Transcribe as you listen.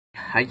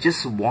I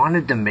just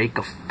wanted to make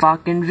a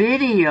fucking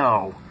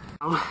video.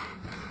 I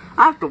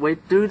have to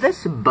wait through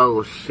this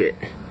bullshit.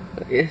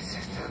 Yes.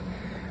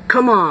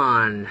 Come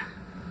on.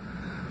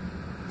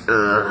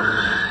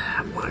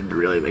 I wanted to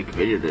really make a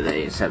video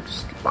today instead of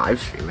just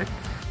live streaming.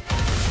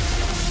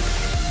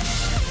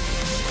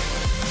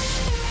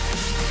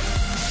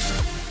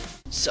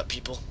 Sup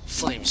people,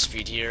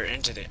 Flamespeed here,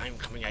 and today I'm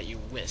coming at you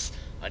with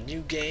a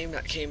new game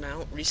that came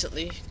out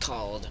recently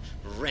called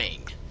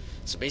Ring.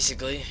 So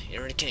basically,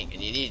 you're a king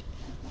and you need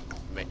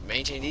to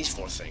maintain these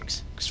 4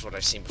 things, because it's what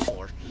I've seen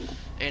before.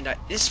 And I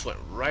just went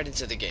right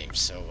into the game,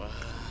 so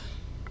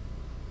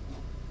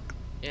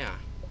yeah,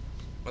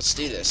 let's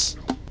do this.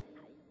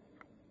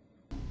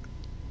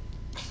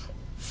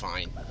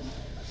 Fine.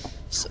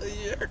 So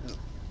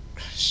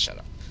shut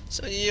up.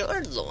 So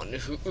you're the one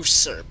who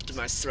usurped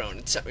my throne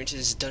and sent me to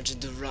this dungeon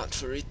to rot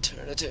for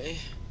eternity?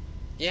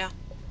 Yeah?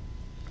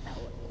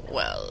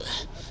 Well,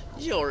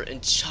 you're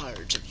in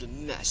charge of the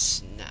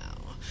mess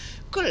now.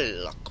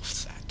 Good luck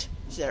with that.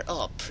 They're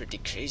all pretty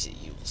crazy,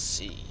 you will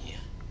see.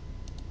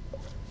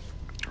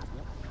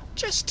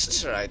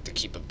 Just try to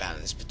keep a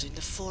balance between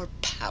the 4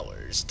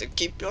 powers to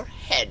keep your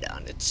head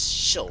on its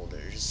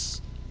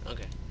shoulders.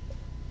 Okay.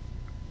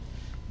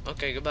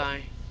 Okay,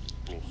 goodbye.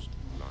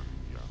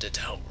 The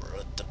tower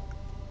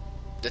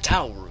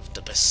of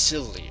the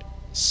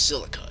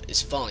Basilica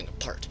is falling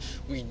apart.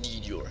 We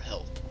need your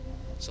help.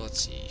 So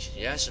let's see.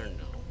 Yes or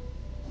no?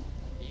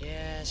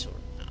 Yes or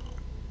no?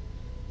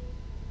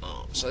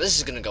 Oh, so this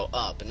is gonna go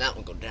up and that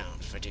will go down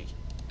if I do.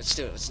 Let's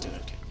do it,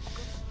 okay.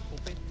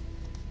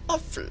 Our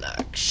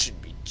flag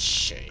should be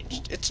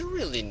changed. It's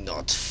really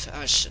not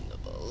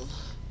fashionable.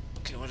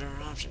 Okay, what are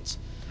our options?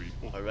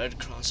 A red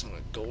cross on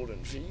a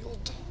golden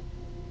field?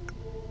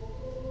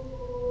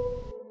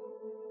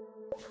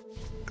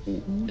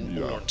 An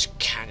orange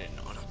cannon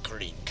on a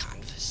green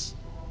canvas.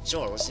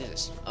 Sure, let's do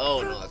this.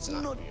 Oh no, that's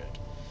not weird.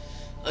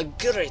 A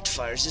great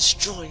fire is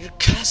destroying your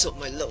castle,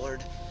 my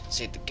lord.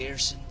 Save the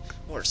garrison,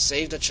 or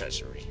save the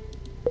treasury.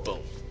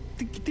 Boom.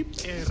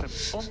 That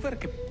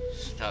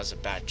was a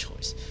bad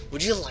choice.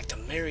 Would you like to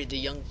marry the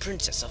young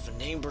princess of a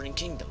neighboring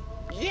kingdom?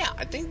 Yeah,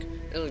 I think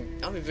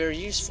that'll be very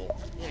useful.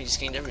 Yeah, you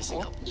just gained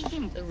everything up.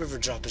 The river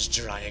drop is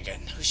dry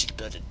again. We should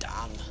build a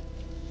dam.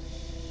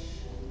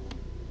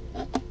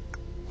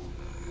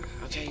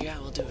 Okay, yeah,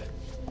 we'll do it.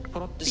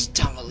 This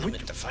town will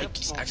limit the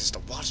Vikings' access to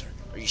water.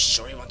 Are you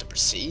sure you want to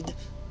proceed?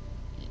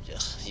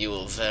 You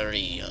will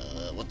vary,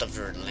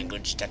 whatever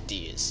language that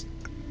is.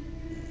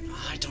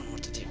 I don't know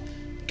what to do.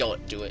 Go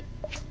it, do it.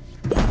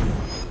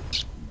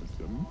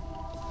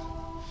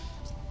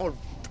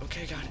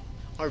 Okay, got it.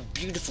 Our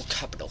beautiful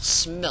capital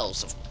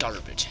smells of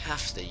garbage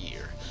half the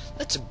year.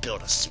 Let's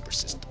build a super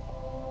system.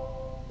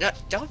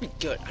 That would be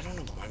good. I don't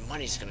know, but my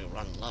money's gonna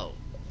run low.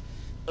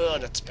 Oh,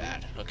 that's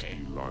bad. Okay.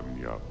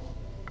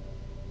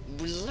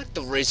 We'd like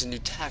to raise a new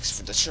tax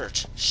for the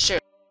church.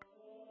 Share.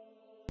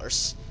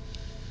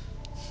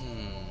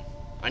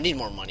 I need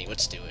more money.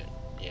 Let's do it.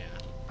 Yeah.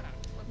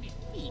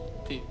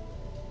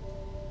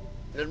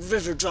 The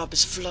river drop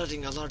is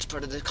flooding a large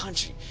part of the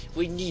country.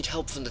 We need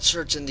help from the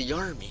church and the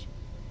army.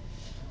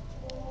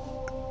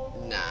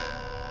 Nah.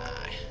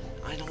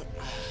 I don't...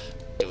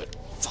 do it.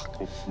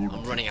 Fuck.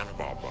 I'm running out of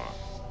money.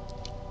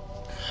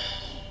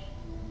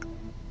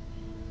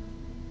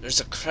 There's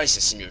a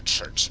crisis in your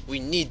church. We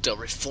need to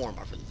reform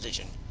our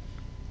religion.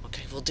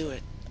 Okay, we'll do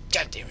it.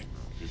 God damn it.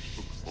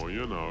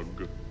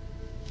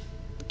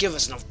 Give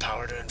us enough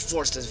power to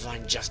enforce the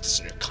divine justice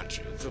in your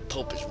country. The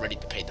Pope is ready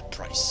to pay the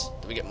price.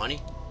 Do we get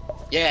money?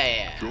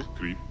 Yeah.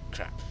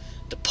 Crap.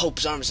 The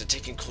Pope's armies are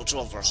taking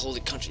control of our holy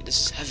country. This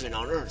is heaven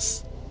on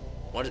earth.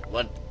 What,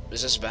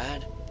 is this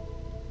bad?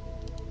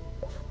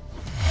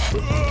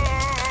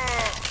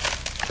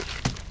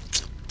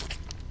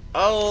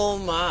 Oh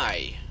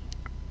my.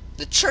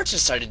 The church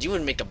decided you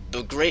would make a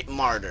great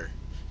martyr.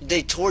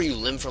 They tore you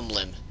limb from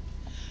limb.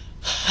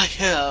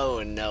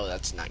 Oh no,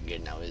 that's not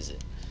good now, is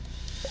it?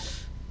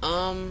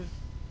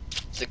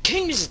 The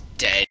king is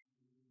dead.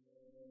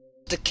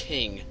 The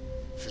king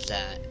for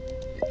that.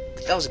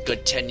 That was a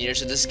good 10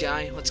 years for this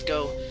guy. Let's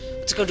go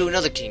do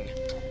another king.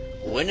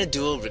 Win a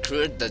duel,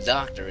 recruit the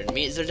doctor, and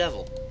meet the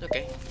devil.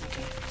 Okay.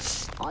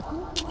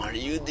 Are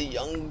you the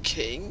young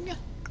king?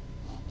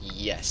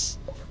 Yes.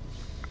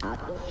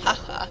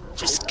 Haha,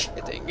 just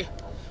kidding.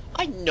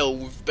 I know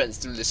we've been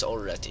through this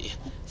already.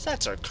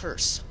 That's our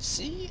curse,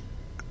 see?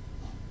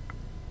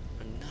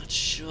 I'm not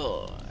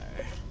sure.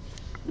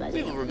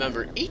 We will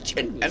remember each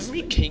and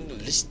every king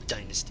of this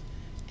dynasty,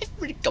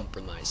 every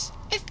compromise,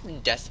 every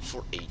death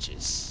for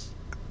ages.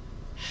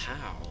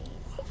 How?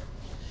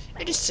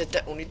 It is said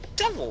that only the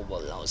devil will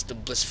allow us to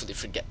blissfully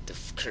forget the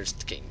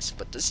cursed kings,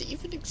 but does he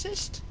even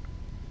exist?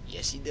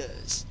 Yes, he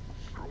does.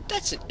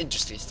 That's an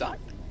interesting thought.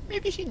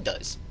 Maybe he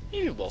does.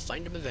 Maybe we'll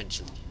find him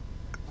eventually.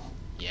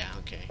 Yeah,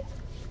 okay.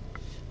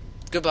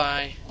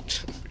 Goodbye.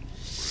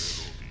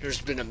 There's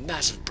been a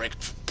massive break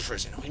from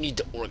prison. We need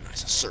to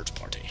organize a search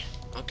party.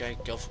 Okay,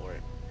 go for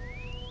it.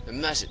 The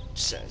message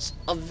says,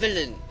 a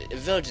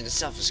village in the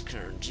south is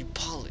currently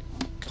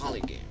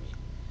polygamy.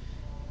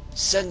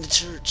 Send the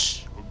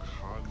church.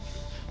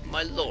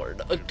 My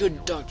lord, a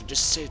good doctor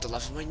just saved the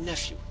life of my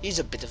nephew. He's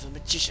a bit of a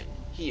magician.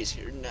 He is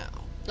here now.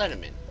 Let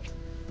him in.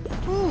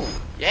 Ooh,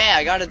 yeah,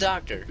 I got a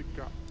doctor.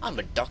 I'm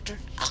a doctor,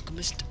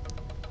 alchemist,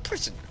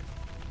 prisoner.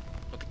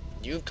 Okay,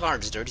 new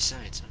cards, dirty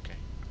science. Okay.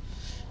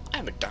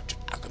 I'm a doctor,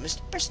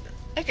 alchemist, prisoner.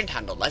 I can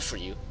handle life for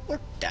you, or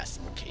death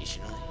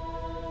occasionally.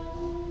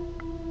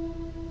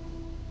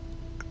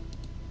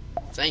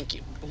 Thank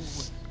you.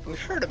 We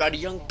heard about a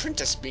young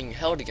princess being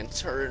held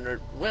against her in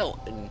her will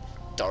in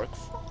Dark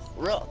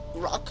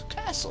Rock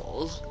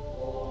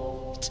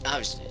Castle. It's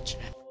obviously a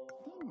trap.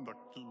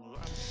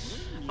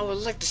 I would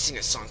like to sing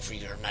a song for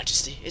your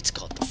majesty. It's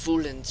called The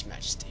Foolin's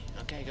Majesty.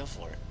 Okay, go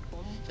for it.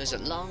 There's a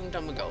long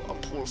time ago, a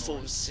poor fool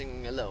was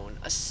singing alone,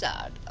 a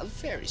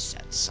very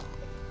sad song.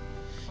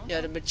 He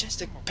had a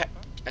majestic pet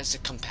as a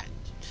companion,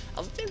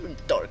 a very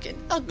dark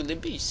and ugly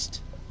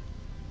beast.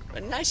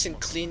 But nice and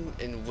clean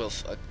and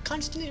with a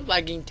constantly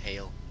wagging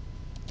tail.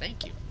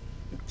 Thank you.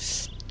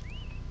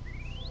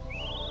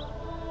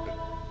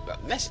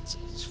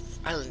 Messages.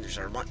 Islanders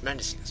are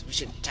menacing us. We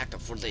should attack them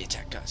before they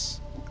attack us.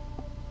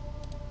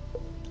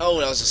 Oh,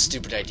 that was a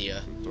stupid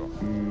idea.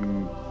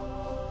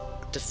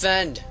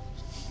 Defend.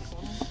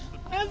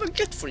 I have a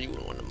gift for you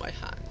in one of my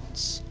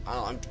hands.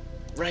 Oh, I'm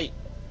right.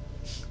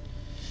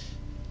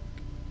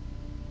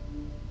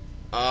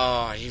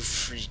 Oh, you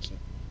freaking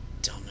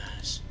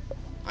dumbass.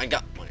 I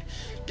got one.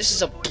 This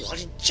is a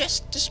bloody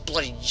jest. This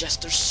bloody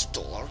jester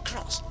stole our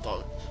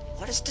crossbow.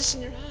 What is this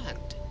in your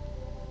hand?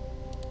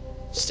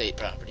 State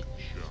property.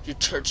 Your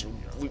church and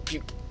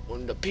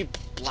the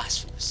people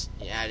blasphemous.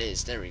 Yeah, it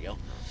is. There we go.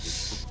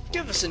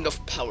 Give us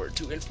enough power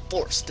to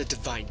enforce the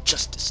divine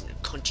justice in your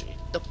country.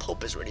 The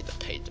Pope is ready to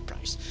pay the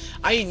price.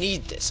 I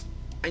need this.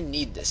 I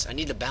need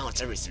to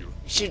balance everything. You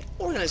should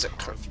organize a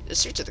curfew. The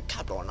streets of the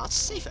capital are not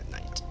safe at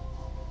night.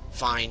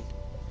 Fine.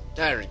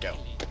 There we go.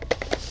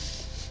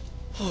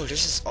 Oh,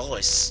 this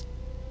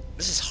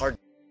is hard.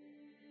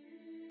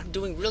 I'm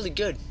doing really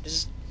good.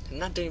 I'm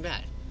not doing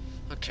bad.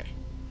 Okay.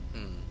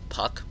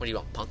 Puck? What do you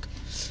want, punk?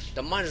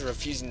 The miners are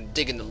refusing to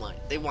dig in the mine.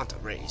 They want a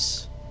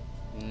raise.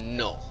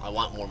 No, I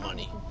want more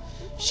money.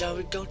 Shall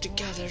we go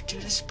together to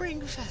the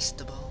spring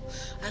festival?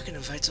 I can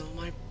invite some of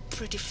my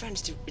pretty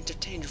friends to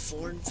entertain the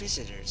foreign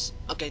visitors.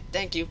 Okay,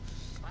 thank you.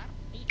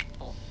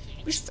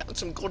 We found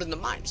some gold in the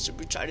mine. Should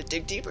we try to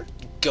dig deeper?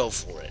 Go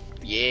for it.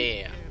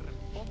 Yeah.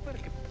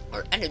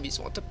 Our enemies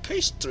want a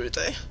peace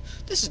treaty.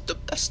 This is the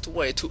best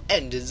way to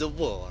end the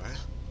war.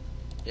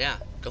 Yeah,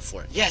 go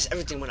for it. Yes,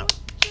 everything went up.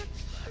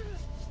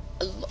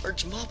 A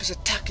large mob is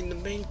attacking the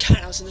main cat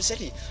house in the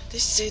city. They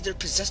say they're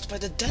possessed by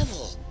the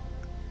devil.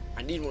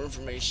 I need more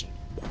information.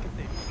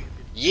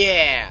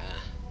 Yeah.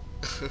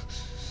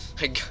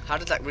 How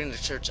did that bring the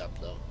church up,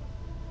 though?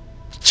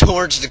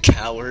 George the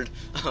Coward.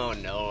 Oh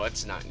no,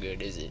 that's not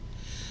good, is it?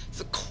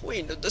 The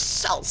Queen of the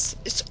South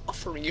is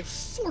offering you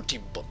 40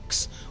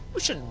 books. We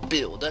should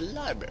build a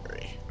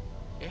library.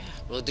 Yeah,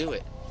 we'll do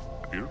it.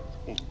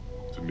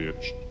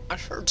 I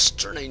heard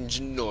strange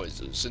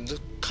noises in the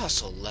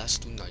castle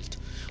last night.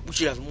 We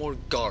should have more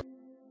guard.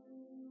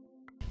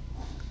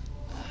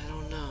 I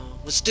don't know.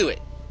 Let's do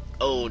it.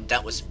 Oh,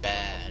 that was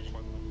bad.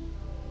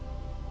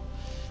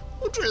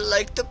 Would you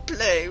like to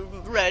play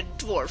Red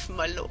Dwarf,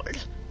 my lord?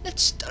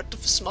 Let's start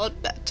with a small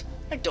bet.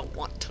 I don't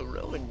want to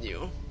ruin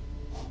you.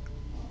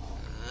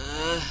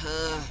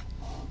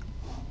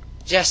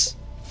 Yes.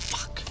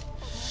 Fuck.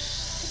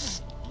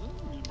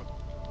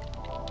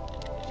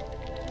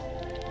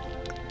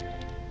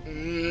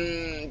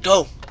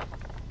 Go.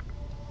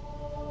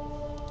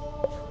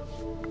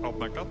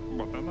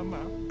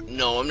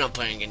 No, I'm not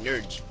playing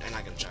again. I'm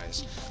not gonna try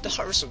this. The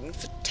harvest has been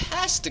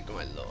fantastic,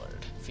 my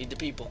lord. Feed the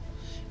people.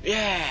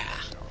 Yeah,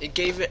 it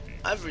gave it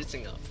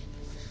everything up.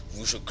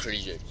 We should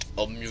create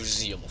a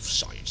museum of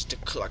science to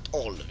collect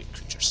all living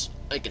creatures.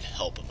 I can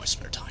help in my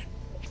spare time.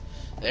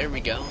 There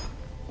we go.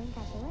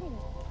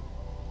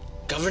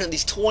 Govern at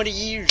least 20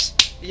 years.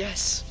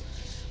 Yes.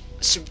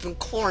 So we've been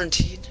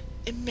quarantined.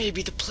 It may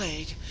be the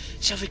plague.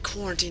 Shall we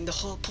quarantine the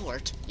whole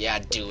port? Yeah,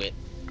 do it.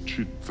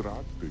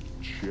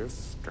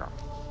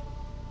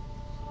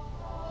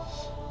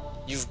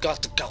 You've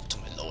got to go to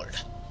my lord.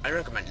 I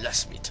recommend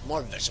less meat,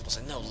 more vegetables,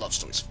 and no love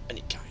stories of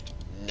any kind.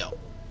 No.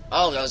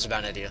 Oh, that was a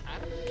bad idea.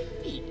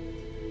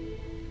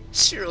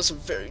 Cereals are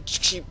very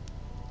cheap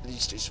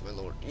these days, my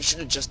lord. You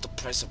should adjust the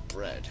price of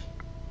bread.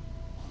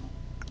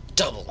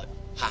 Double it.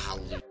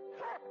 Hallelujah.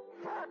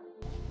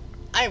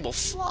 I will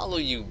follow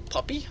you,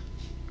 puppy.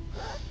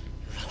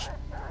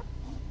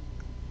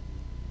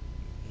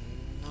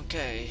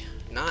 Okay,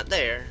 not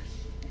there.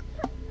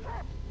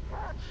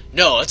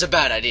 No, it's a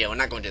bad idea. We're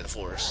not going to the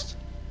forest.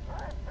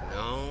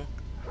 No.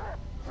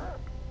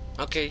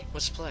 Okay,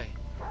 let's play.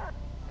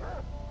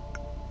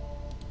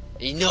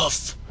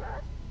 Enough!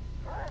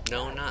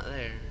 No, not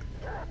there.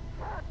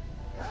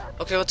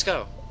 Okay, let's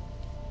go.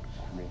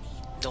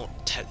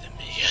 Don't tell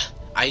me.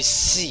 I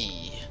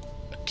see,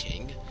 a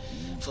king,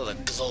 for the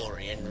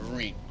glory and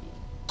regal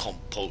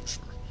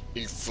composure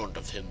in front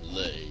of him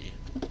lay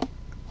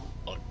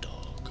a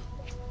dog.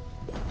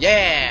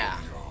 Yeah!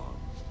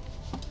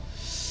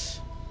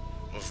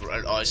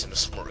 lies in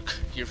his work.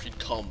 Here he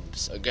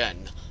comes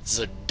again,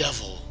 the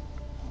devil.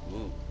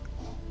 Ooh,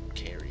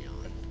 carry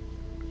on.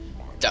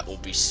 That will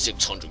be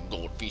 600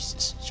 gold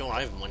pieces. Sure,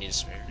 I have money to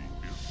spare.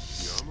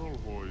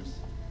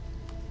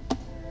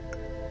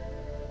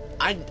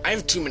 I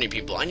have too many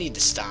people. I need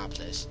to stop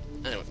this.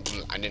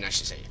 I didn't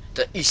actually say it.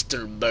 The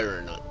Eastern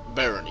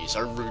Baronies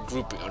are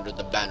regrouping under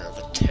the banner of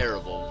a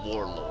terrible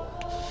warlord.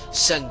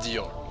 Send the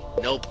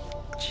army. Nope.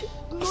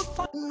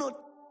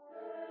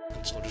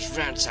 Soldiers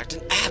ransacked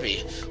an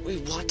abbey. We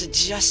wanted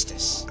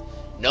justice.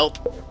 Nope.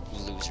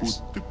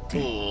 Losers.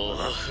 Ooh.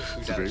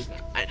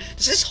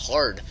 This is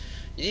hard.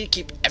 You need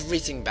to keep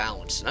everything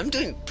balanced. And I'm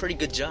doing a pretty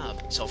good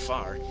job so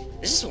far.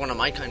 This is one of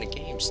my kind of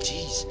games.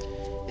 Jeez.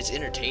 It's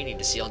entertaining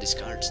to see all these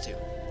cards too.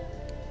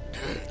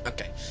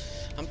 Okay.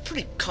 I'm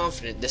pretty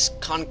confident this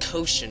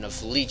concoction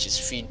of leeches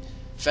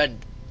fed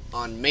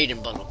on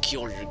maiden blood will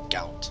cure your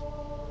gout.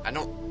 I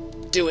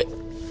don't do it.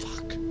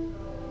 Fuck.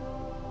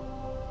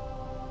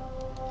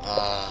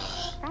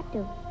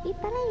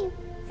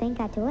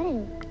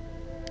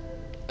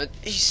 The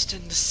East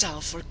and the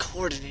South are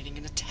coordinating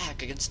an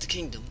attack against the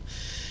kingdom.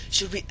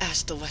 Should we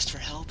ask the West for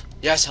help?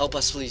 Yes, help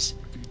us, please.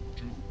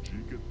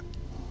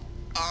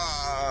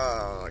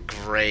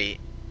 Great.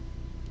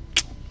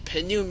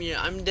 Pneumonia,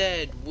 I'm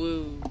dead.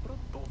 Woo.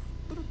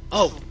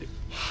 Oh.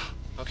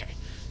 Okay.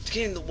 The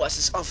king of the West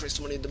is offering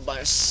money to buy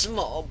a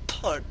small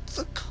part of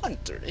the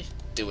country.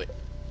 Do it.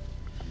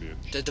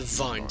 The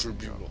divine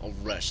tribunal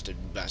arrested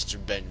Master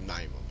Ben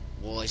Maimon.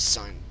 Will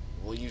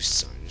you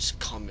sign this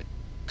comment?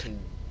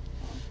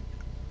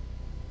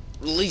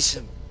 Release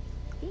him.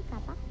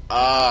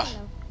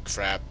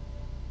 Crap.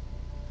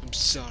 I'm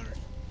sorry.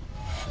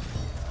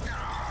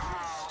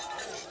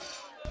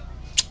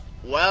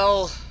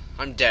 Well,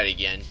 I'm dead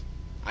again.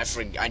 I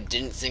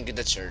didn't think of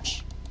the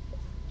church.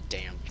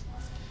 Damn.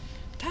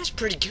 That's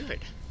pretty good.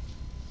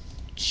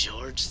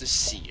 George the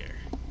Seer.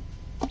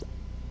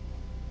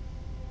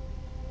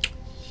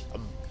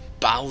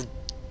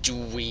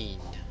 Bowduin.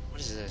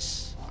 What is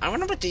this? I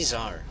wonder what these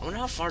are. I wonder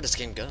how far this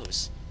game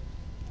goes.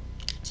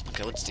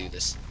 Okay, let's do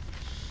this.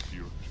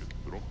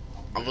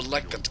 I would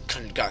like to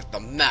conduct the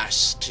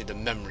mass to the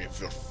memory of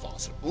your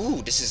father.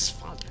 Ooh, this is his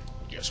father.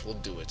 Yes, we'll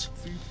do it.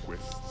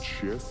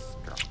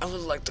 I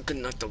would like to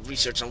conduct the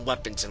research on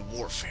weapons and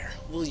warfare.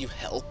 Will you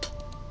help?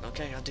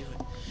 Okay, I'll do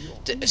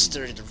it. The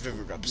estuary of the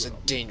river represents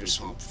a dangerous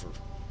swamp for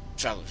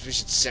travelers. We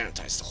should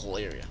sanitize the whole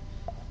area.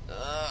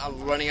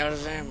 I'm running out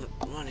of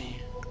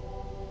money.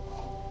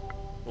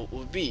 What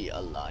would be a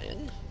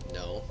lion?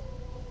 No.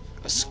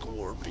 A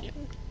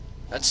scorpion?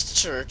 That's the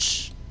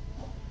church.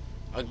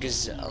 A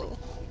gazelle?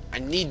 I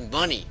need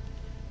money.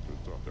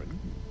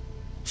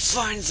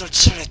 Find the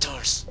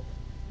traitors.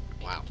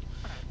 Wow.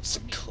 It's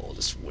the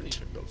coldest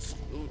winter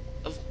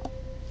of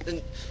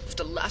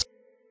the last.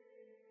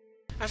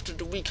 After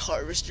the weak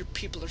harvest, your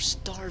people are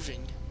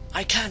starving.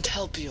 I can't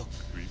help you.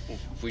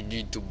 We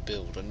need to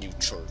build a new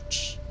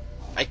church.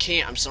 I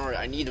can't. I'm sorry.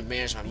 I need to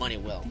manage my money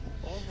well.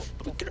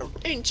 We could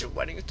arrange your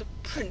wedding with the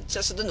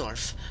princess of the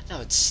north. That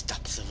would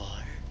stop the war.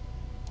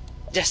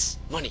 Yes,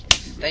 money.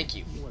 Thank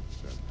you.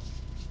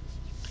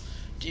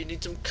 Do you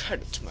need some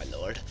credit, my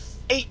lord?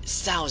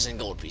 8,000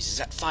 gold pieces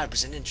at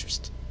 5%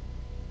 interest.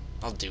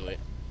 I'll do it.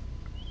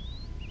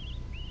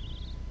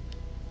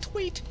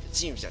 Tweet. It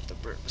seems that the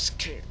bird was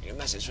carrying a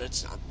message, but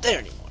it's not there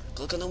anymore.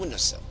 Click on the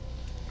windowsill.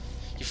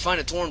 You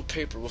find a torn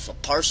paper with a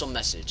parcel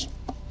message.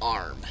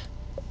 Arm.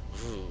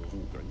 Ooh.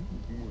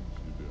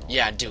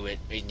 Yeah, do it.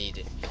 We need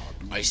it.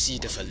 I see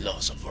the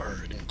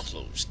philosopher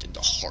enclosed in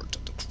the heart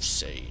of the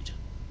crusade.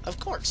 Of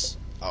course.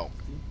 Oh.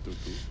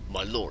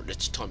 My lord,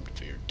 it's time to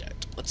pay your debt.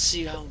 Let's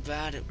see how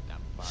bad it...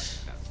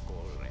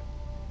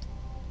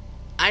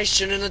 I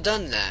shouldn't have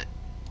done that.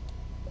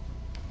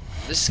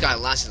 This guy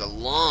lasted a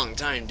long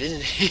time,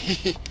 didn't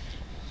he?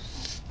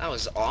 That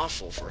was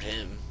awful for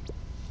him.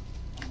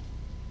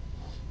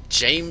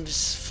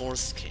 James,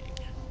 fourth king.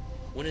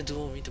 Win a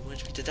duel, meet the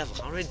witch, meet the devil.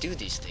 How do I do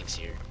these things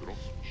here?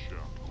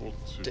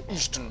 The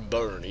Eastern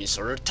Baronies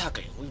are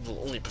attacking. We will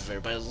only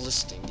prevail by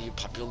enlisting the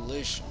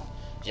population.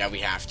 Yeah, we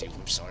have to.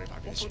 I'm sorry,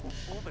 population.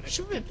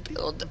 Should we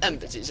build the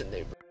embassies in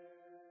neighborhoods?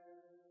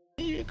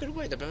 Maybe a good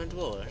way to prevent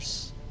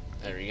wars.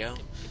 There we go.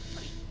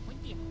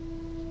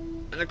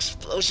 An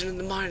explosion in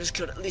the mine has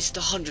killed at least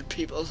 100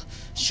 people.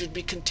 Should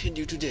we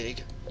continue to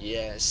dig?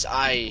 Yes,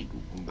 I'm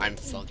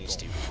fucking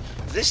stupid.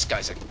 This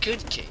guy's a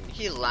good king.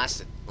 He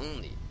lasted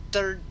only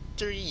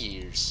 30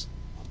 years.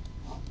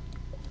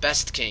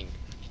 Best king.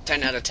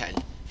 10 out of 10.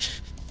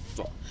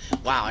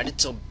 Wow, I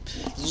did so...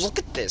 Look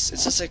at this.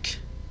 It's just like...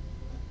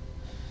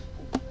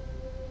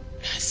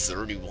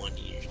 31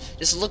 years.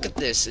 Just look at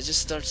this. It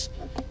just starts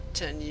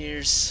 10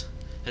 years.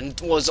 And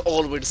it was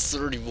all the way to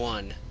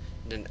 31.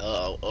 Then,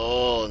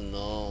 oh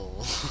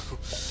no.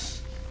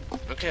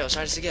 Okay, let's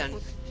try this again.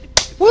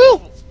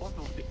 Woo!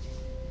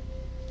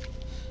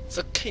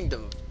 The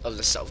kingdom of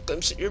the south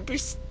claims that you're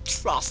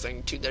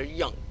betrothing to their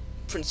young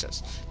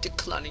princess.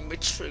 Declining may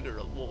trigger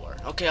a war.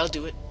 Okay, I'll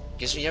do it.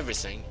 Gives me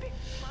everything.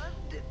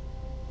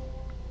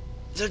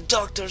 The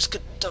doctor is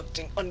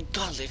conducting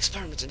ungodly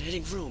experiments in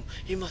hitting room.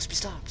 He must be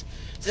stopped.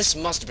 This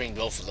must bring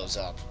both of those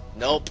up.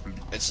 Nope,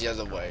 it's the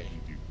other way.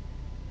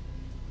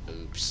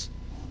 Oops.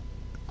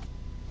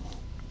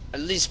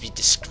 At least be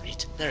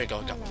discreet. There we go,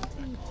 I got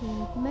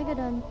my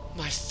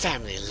My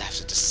family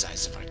laughs at the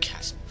size of our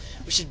castle.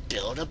 We should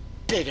build a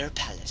bigger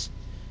palace.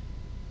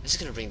 This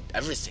is gonna bring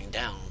everything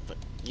down, but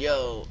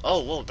yo, oh,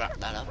 whoa, back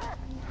that up.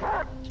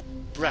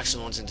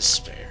 Braxton's in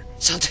despair.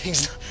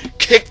 Something's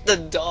kick the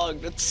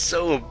dog. That's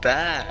so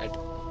bad.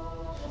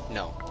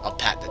 No, I'll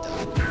pat the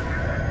dog.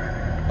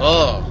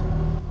 Oh.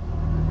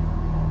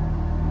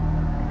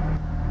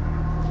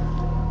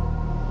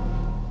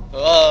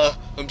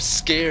 I'm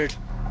scared.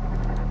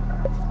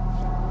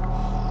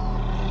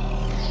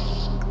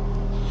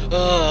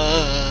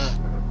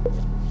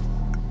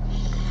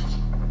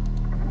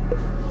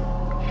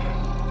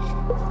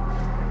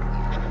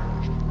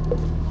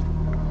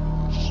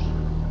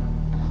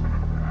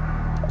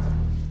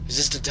 Is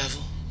this the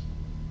devil?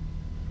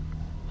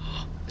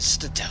 Is this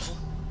the devil?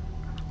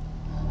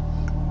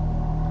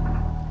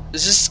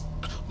 This is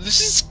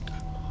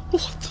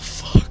what the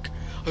fuck?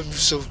 I'm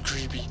so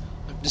creepy.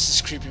 This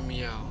is creeping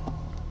me out.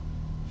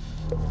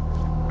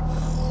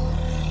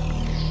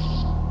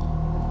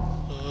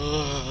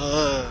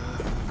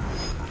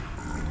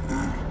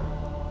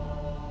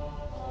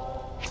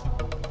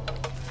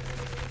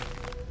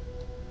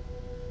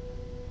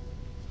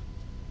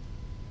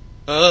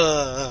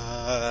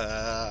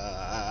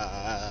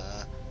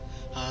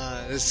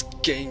 This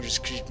game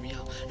just creeped me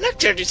out.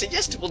 Lecter, you say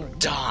yes, it will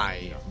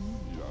die.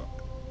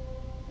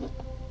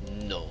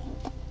 No.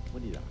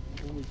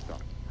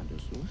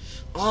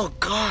 Oh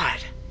God.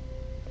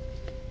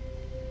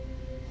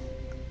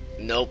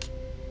 Nope.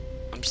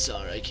 I'm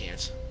sorry, I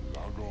can't.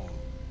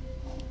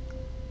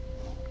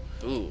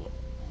 Ooh.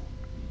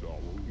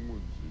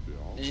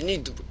 You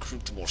need to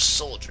recruit more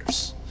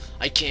soldiers.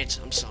 I can't.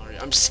 I'm sorry.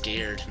 I'm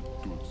scared.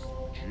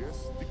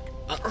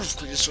 An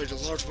earthquake destroyed a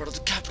large part of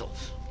the capital.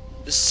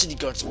 The city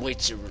guards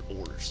await your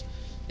orders.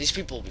 These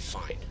people will be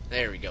fine.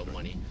 There we go,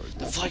 money.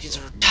 The Vikings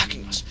are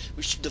attacking us.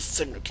 We should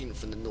defend our kingdom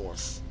from the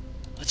north.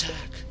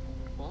 Attack.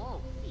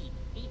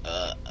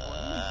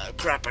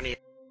 Crap, I need...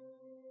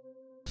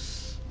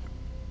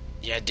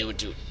 Yeah, do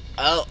it.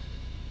 Oh.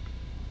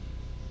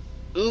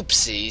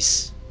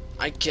 Oopsies.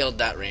 I killed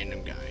that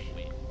random guy.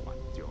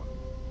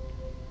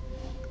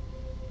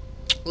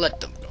 Let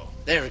them go.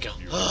 There we go.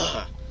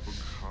 I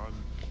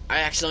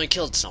accidentally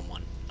killed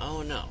someone.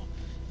 Oh no.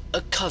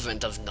 A coven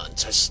of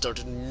nuns has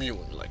started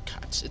mewing like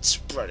cats. It's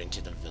spreading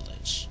to the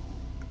village.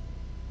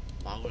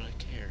 Why would I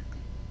care?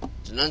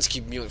 The nuns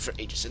keep mewing for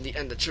ages. In the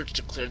end, the church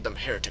declared them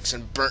heretics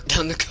and burnt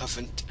down the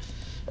convent.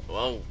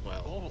 Well.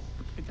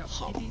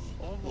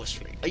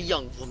 Whispering. A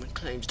young woman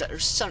claims that her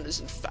son is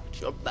in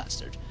fact your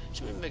bastard.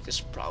 Should we make this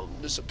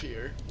problem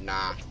disappear?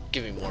 Nah,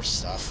 give me more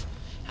stuff.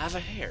 Have a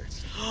hair.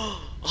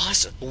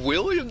 Awesome.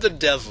 William the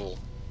Devil.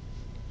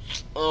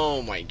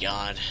 Oh my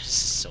god. This is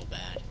so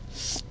bad.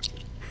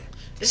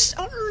 This is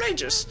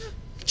outrageous.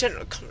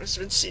 General Connor has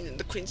been seen in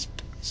the Queen's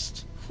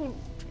past.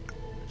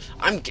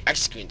 I'm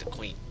executing the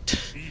Queen.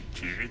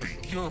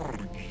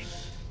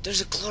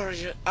 There's a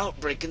cholera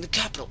outbreak in the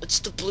capital. It's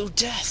the Blue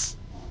Death.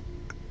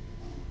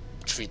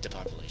 Treat the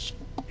population.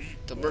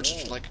 The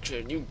merchants would like to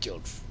create a new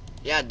guild.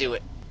 Yeah, do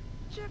it.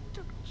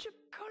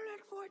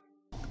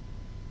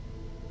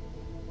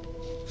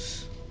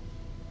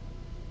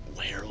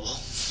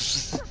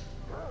 Werewolves.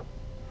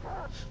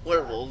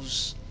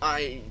 Werewolves?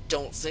 I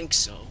don't think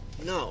so.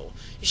 No,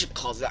 you should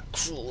call that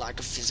cruel lack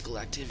of physical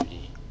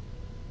activity.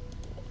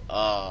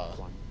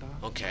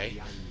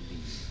 Okay.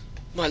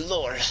 My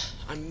lord,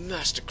 I'm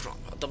Master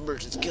Cromwell, the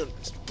Merchants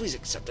Guildmaster. Please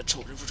accept the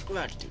token for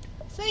gratitude.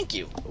 Thank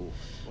you.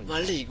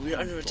 My league, we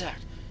are under attack.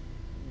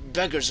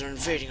 Beggars are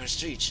invading our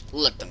streets.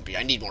 Let them be,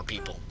 I need more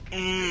people.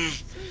 We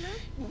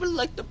would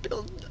like to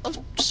build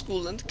a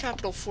school in the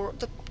capital for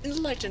the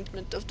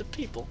enlightenment of the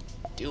people.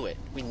 Do it.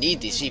 We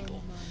need these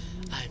people.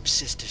 I'm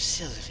Sister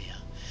Sylvia,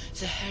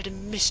 the head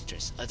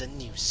mistress of the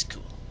new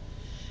school.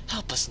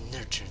 Help us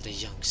nurture the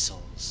young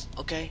souls.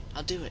 Okay,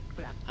 I'll do it.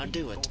 I'll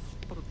do it.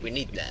 We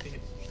need that.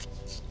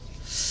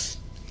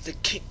 The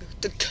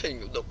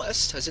king of the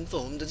West has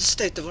informed the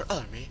state of our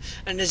army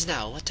and is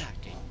now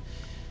attacking.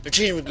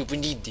 Retreating group, we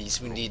need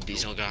these,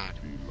 oh god.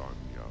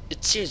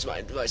 It seems my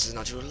advice is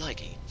not to your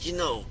liking. You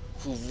know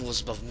who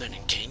rules above men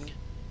and king?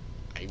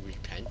 I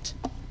repent.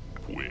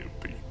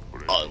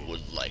 I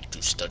would like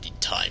to study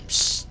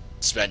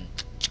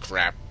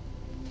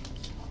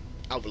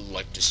I would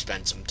like to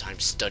spend some time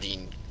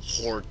studying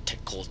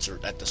horticulture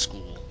at the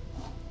school.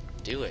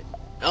 Do it.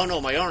 Oh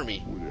no, my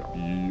army.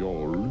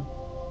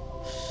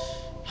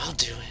 I'll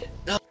do it.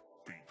 No.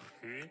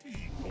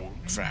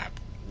 Crap.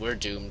 We're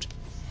doomed.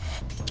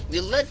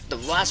 You led the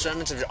last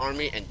remnants of your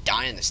army and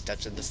die on the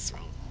steps of the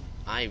throne.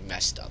 I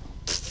messed up.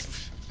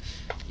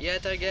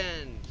 Yet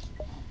again.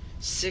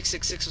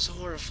 666 was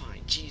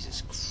horrifying.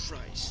 Jesus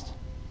Christ.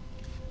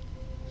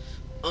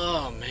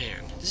 Oh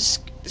man. This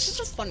is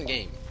a fun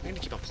game. I'm gonna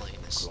keep on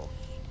playing this.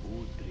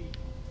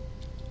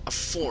 A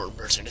foreign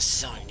merchant is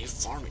selling new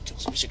farming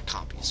tools. We should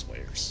copy his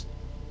wares.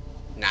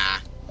 Nah.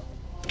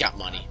 Got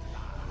money.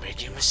 You're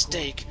making a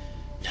mistake.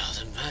 Now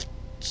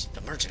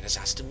the merchant has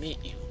asked to meet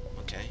you.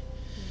 Okay?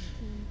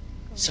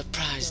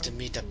 Surprised to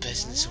meet a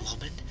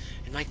businesswoman.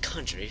 In my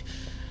country,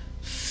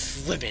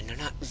 women are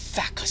not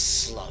vacuous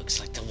slugs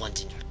like the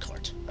ones in your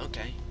court.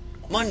 Okay?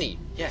 Money!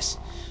 Yes.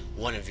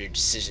 One of your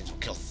decisions will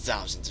kill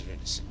thousands of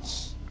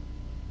innocents.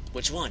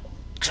 Which one?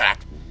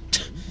 Crap.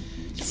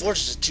 The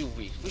fortress is too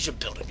weak. We should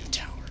build a new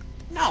tower.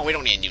 No, we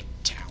don't need a new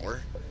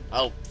tower.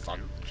 Oh, fuck.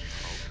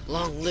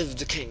 Long live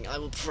the king. I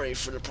will pray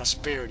for the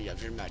prosperity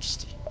of your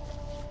majesty.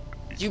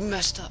 You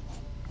messed up.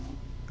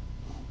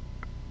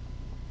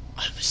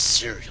 I'm a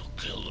serial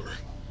killer.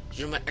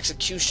 You're my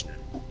executioner.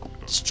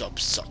 This job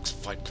sucks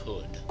if I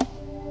could.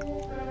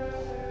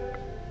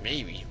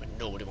 Maybe, but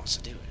nobody wants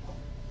to do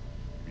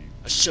it.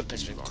 A ship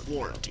has been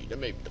quarantined. It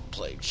may be the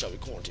plague. Shall we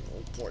quarantine the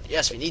whole port?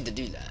 Yes, we need to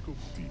do that.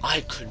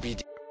 I could be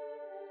the...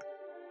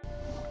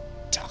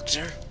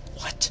 Doctor?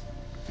 What?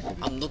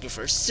 I'm looking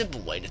for a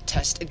simple way to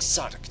test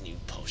exotic new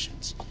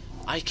potions.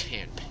 I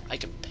can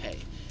pay.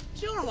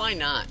 Sure, why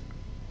not?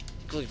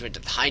 Clearly,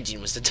 hygiene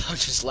was the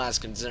doctor's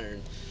last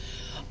concern.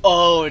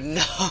 Oh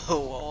no,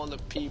 all the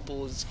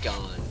people is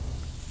gone.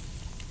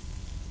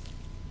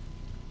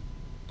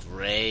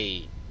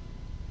 Great.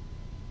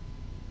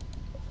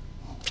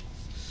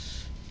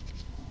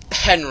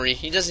 Henry.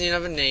 He doesn't even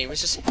have a name.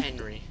 It's just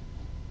Henry.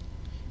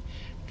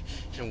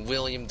 And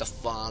William the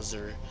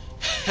father.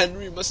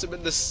 Henry must have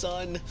been the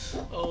son.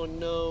 Oh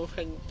no,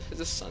 and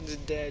the son's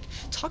dead.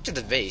 Talk to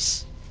the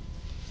vase.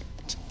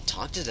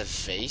 Talk to the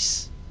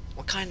vase?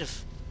 What kind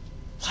of...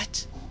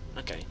 What?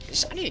 Okay,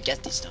 I need to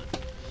get these done.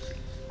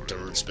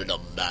 There's been a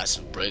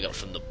massive breakout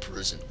from the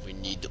prison. We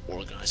need to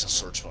organize a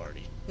search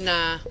party.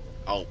 Nah.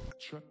 Oh.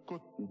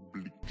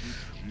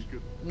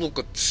 Look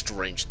at the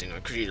strange thing I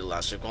created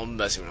last week while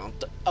messing around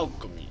with the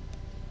alchemy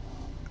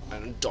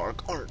and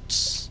dark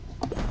arts.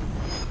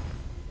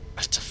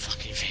 That's a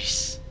fucking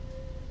vase.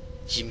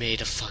 He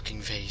made a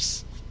fucking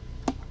vase.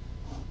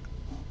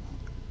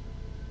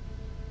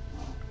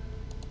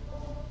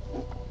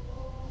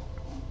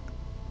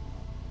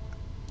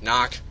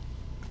 Knock.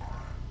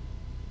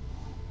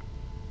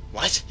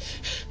 What?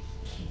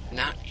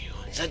 Not you.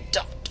 The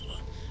doctor.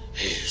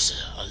 He's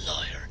a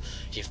liar.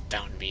 He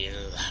found me in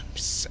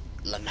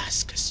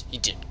Damascus. He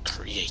didn't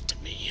create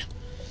me.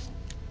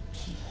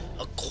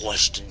 A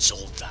question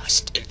so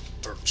vast it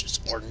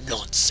verges or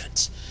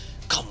nonsense.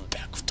 Come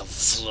back with the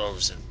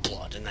frozen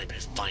blood and I may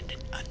find an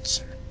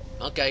answer.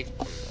 Okay.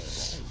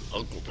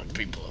 A group of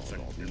people have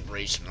been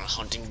enraged and are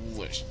hunting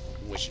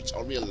witches.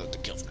 Are we allowed to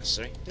kill if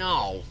necessary?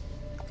 No.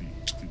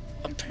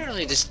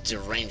 Apparently this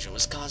derangement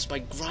was caused by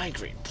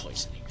green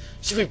poisoning.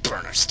 Should we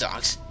burn our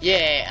stocks?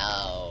 Yeah,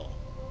 oh.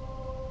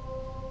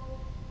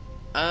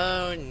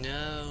 Oh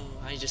no,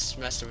 I just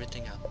messed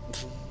everything up.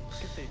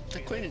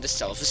 The queen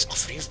itself is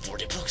offering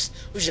 40 books.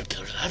 We should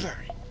build a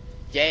library.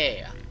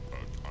 Yeah.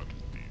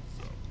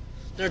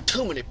 There are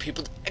too many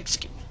people to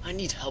execute. I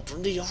need help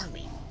from the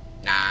army.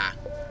 Nah.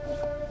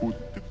 I would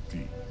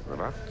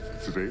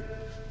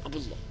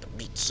love to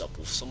meet up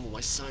with some of my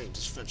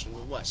scientist friends from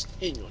the west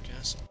in your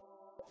castle.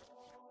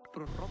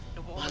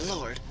 My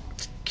lord,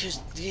 the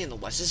king in the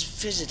west is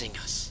visiting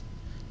us.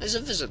 I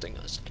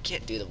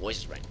can't do the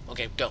voices right.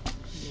 Okay, go.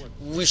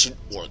 We should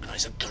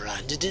organize a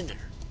grand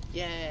dinner.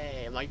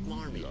 Yay, like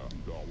army.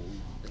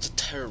 It's a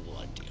terrible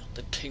idea.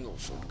 The king will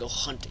afford to go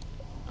hunting.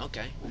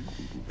 Okay.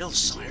 No,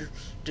 sire.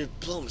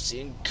 Diplomacy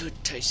and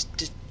good taste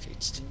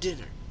dictates to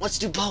dinner. Let's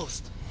do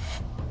both.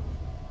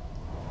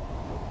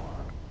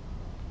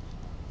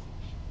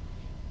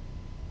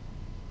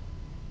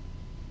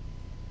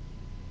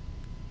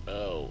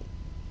 Oh.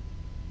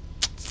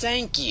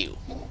 Thank you.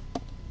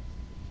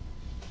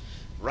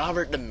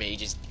 Robert the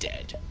Mage is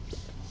dead.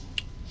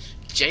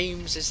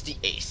 James is the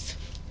 8th.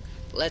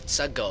 Let's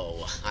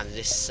go on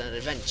this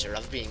adventure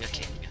of being a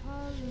king.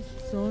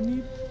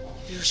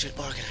 You should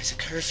organize a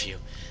curfew.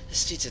 The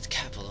streets of the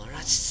capital are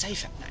not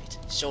safe at night.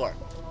 Sure.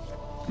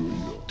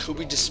 Could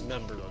we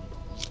dismember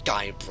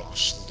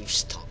Guybrush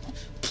loose tongue?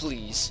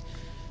 Please.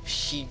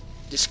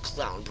 This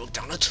clown broke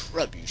down a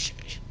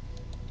trebuchet.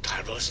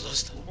 Guybrush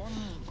loose tongue.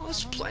 I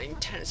was playing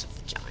tennis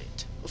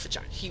with a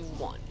giant. He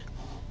won.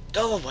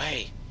 Go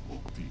away.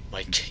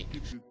 My king.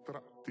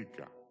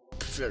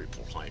 Very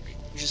poor hygiene.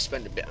 We should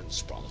spend a bit on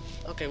this problem.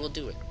 Okay, we'll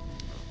do it.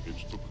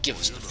 Give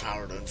us the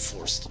power to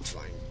enforce the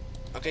fine.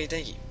 Okay,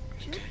 thank you.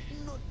 Okay.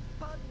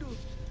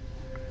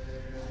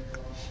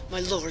 My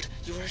lord,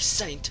 you are a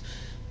saint.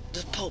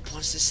 The Pope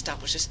wants to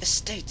establish his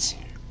estates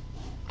here.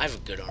 I have a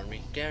good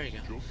army. There you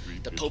go.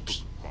 The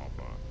Pope's...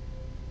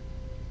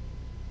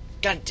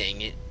 God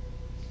dang it.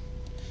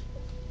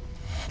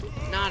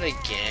 Not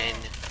again.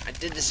 I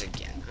did this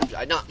again.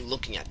 I'm not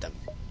looking at them.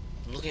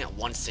 I'm looking at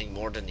one thing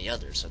more than the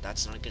other, so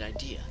that's not a good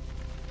idea.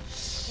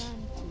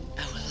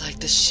 I would like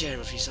to share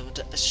with you some of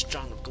the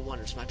astronomical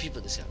wonders my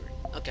people discovered.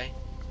 Okay.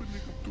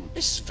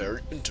 This is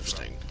very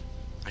interesting.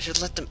 I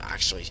should let them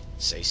actually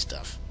say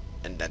stuff,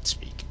 and then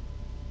speak.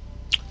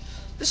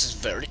 This is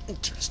very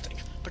interesting,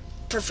 but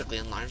perfectly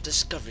in line with the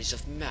discoveries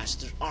of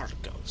Master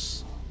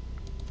Argos.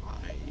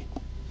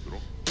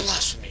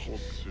 Blasphemy!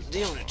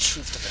 The only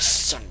truth that the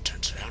sun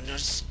turns around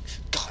is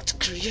God's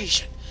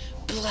creation.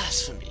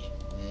 Blasphemy!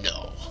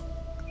 No.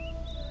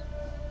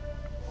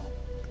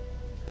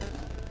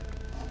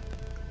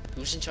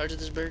 Who's in charge of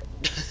this bird?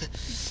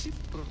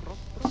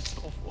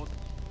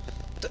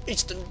 The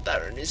eastern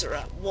baronies are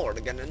at war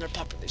again, and their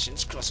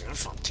populations crossing our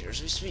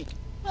frontiers as we speak.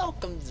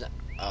 Welcome them.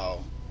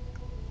 Oh.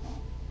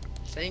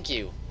 Thank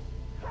you.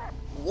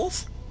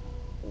 Woof.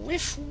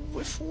 Whiff,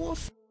 whiff,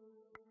 woof.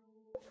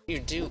 You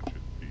do.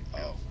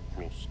 Oh.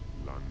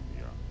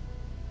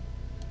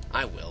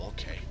 I will,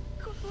 okay.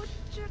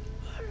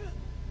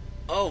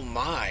 Oh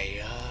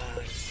my,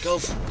 go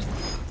for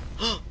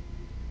it.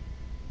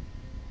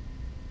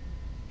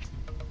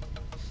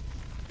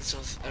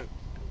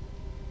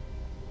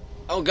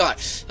 Oh god,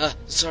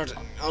 sorry.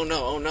 Oh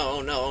no, oh no,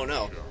 oh no, oh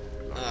no.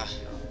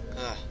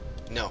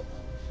 No.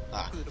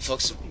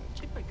 Folks.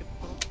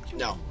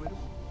 No.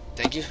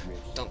 Thank you.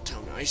 Don't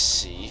tell me. I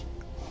see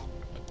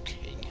a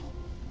king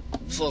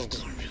full of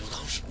glory who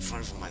comes in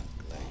front of my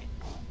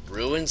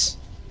ruins.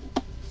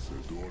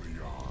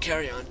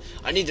 Carry on.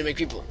 I need to make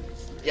people.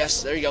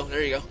 Yes, there you go,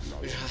 there you go.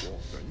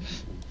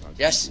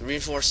 Yes,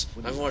 reinforce.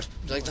 I'm bored.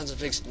 Would you like tons of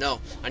pigs? No,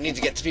 I need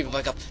to get the people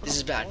back up. This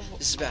is bad.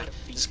 This is bad.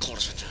 This is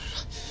close.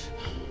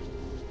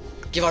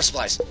 Give our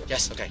supplies.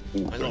 Yes, okay.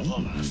 My lord,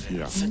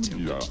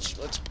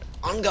 let's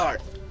on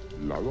guard.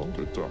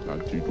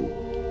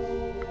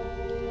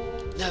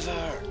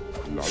 Never.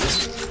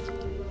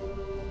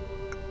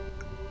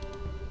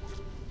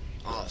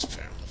 Oh, that's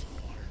fair enough.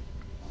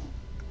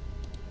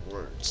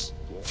 Words.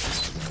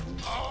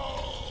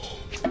 Oh.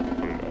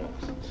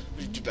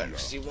 We do better.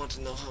 So you want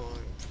to know how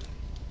I'm.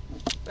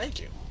 Thank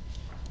you.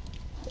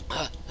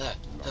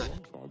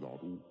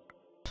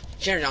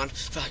 Carry on.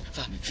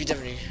 If you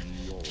never knew.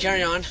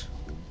 Carry on.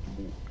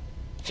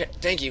 Okay,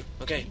 thank you.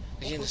 Okay.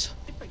 Again, this.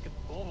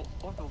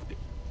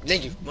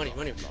 Thank you. Money.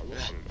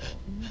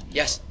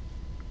 Yes.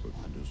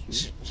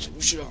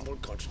 We should have more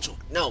cards.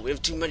 No, we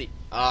have too many.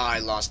 I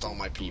lost all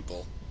my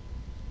people.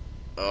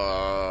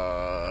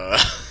 Oh,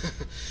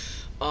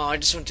 I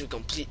just went into a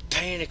complete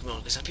panic mode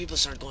because some people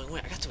started going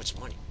away. I got too much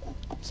money.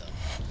 So,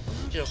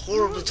 you're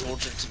horribly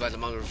tortured by the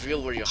manga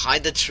reveal where you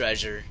hide the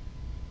treasure.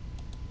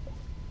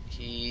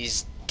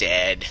 He's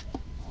dead.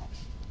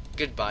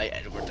 Goodbye,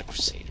 Edward the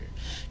Crusader.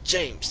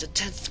 James, the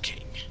 10th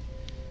king.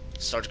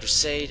 Start a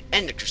crusade,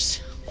 end the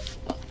crusade.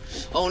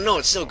 Oh no,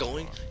 it's still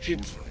going.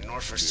 People from the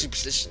north are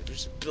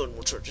superstitious. Building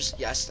more churches.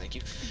 Yes, thank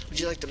you. Would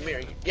you like to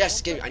marry?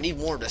 Yes, give me. I need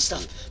more of that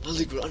stuff. My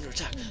league are under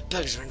attack.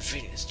 Beggars are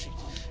invading the street.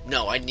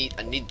 No, I need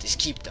to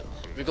keep them.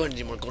 We're going to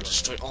need more gold to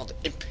destroy all the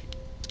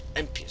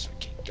impious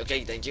king.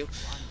 Okay, thank you.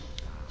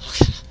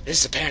 Okay, this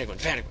is a panic one.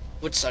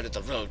 Which side of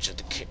the road should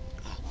the king?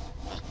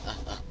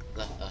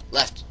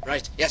 Left,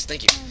 right. Yes,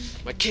 thank you.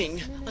 My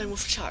king, I am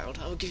with child.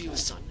 I will give you a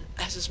son,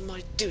 as is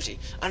my duty.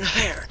 And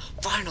heir,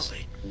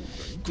 finally.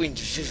 Queen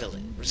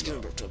Vivian was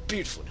given birth to a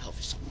beautiful and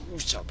healthy son. Who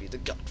shall be the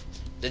god?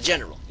 The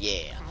general.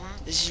 Yeah.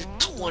 This is your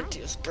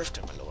 20th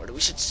birthday, my lord. We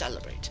should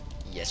celebrate.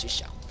 Yes, we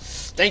shall.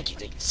 Thank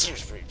you.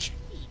 Serious for each.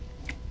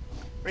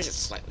 Raise it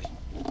slightly.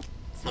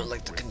 I'd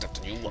like to conduct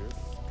a new war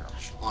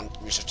on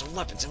research on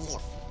weapons and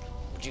warfare.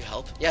 Would you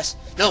help? Yes.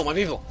 No, my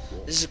people.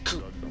 This is a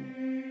coup.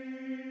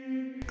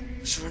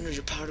 Surrender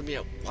your power to me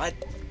at what?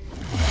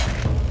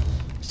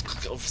 It's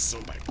quickly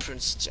overthrown by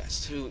Prince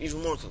Jest, who,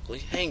 even more quickly,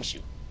 hangs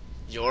you.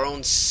 Your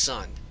own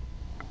son.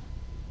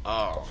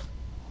 Oh.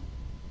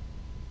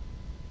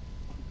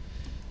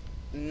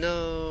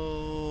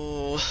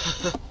 No.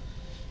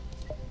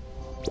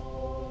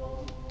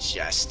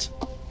 Jest.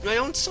 My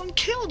own son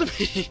killed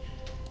me.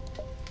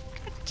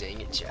 God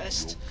dang it,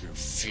 Jest.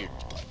 Fear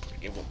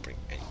it won't bring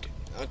any good.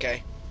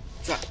 Okay.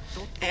 Right.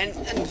 And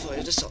before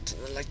the Sultan,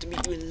 I'd like to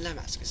meet you in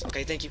Damascus.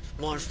 Okay, thank you.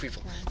 More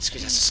people. This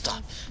kid has to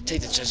stop.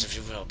 Take the chest if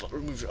you will, but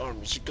remove your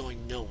armies. You're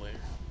going nowhere.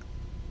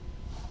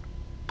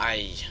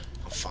 I'm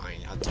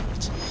fine. I'll do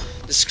it.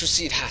 This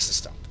crusade has to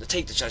stop.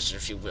 Take the treasure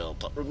if you will,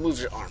 but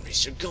remove your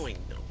armies. You're going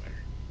nowhere.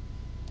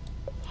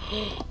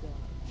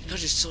 God,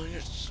 you're so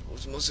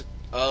with most.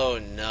 Oh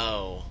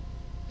no,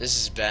 this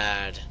is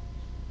bad.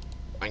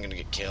 I'm gonna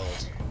get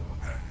killed.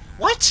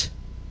 What?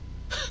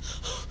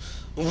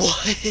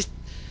 What?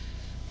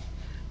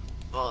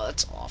 Oh,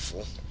 that's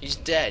awful. He's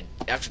dead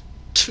after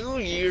 2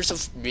 years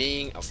of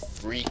being a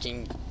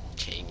freaking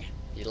king.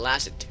 He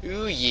lasted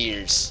 2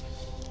 years.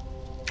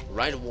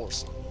 Right of war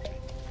song. Okay.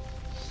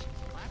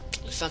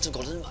 We found some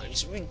golden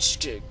mines. We just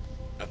okay,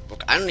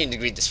 I don't need to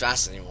read this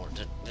fast anymore.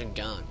 They're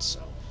gone.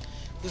 So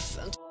we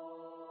found.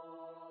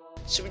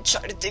 Should we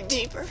try to dig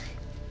deeper?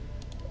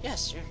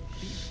 Yes, sure.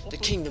 The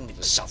kingdom of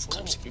the south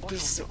claims to be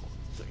preserved.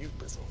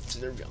 To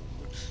their young.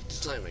 This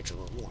time makes a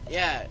little more.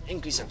 Yeah,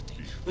 increase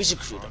everything. We should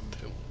create a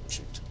pilgrimage.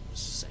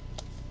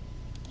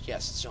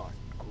 Yes, sure.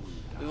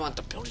 We want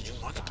to build a new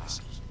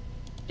marketplace.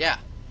 Yeah.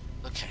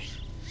 Okay.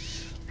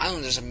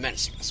 Islanders are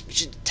menacing us. We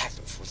should attack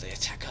them before they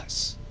attack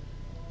us.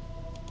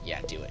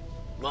 Yeah, do it.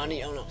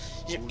 Money, oh no.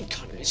 Your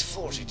economy is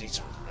 40 days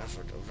on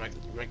effort to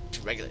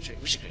regulate trade.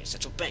 We should create a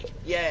central bank.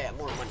 Yeah,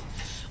 more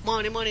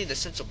money. Money, the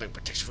central bank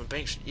protects you from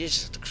banks. You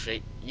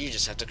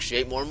just have to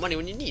create more money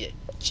when you need it.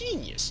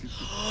 Genius.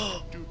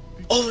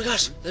 Oh my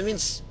gosh, that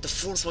means the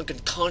fourth one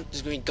is going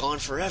to be gone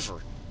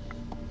forever.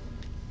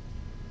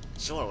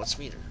 So what's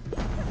meter?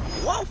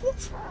 I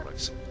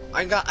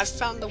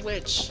found the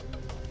witch.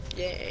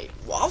 Yay.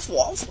 Waff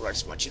waff. I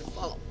just want you to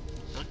follow.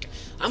 Okay.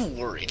 I'm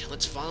worried.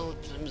 Let's follow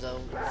him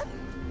though.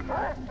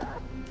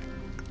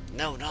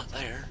 No, not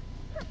there.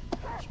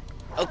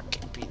 Okay,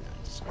 be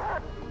nice.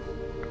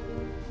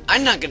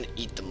 I'm not gonna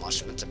eat the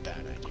mushroom. It's a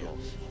bad idea.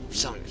 We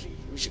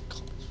should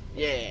call this.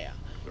 Yeah.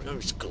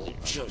 Remember,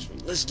 shows me.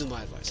 Listen to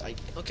my advice.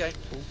 Okay.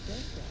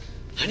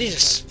 I'm Lady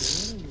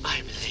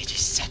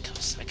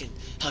Sekos. I can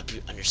help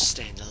you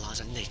understand the laws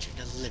of nature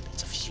and the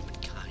limits of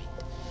humankind.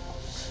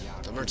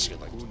 The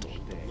merchant like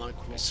the monk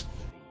is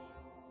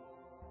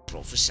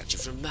for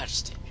such your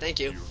majesty. Thank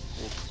you.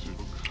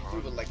 We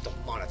would like to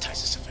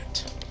monetize this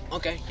event.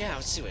 Okay, yeah,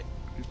 let's do it.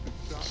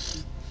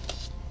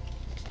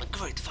 A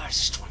great fire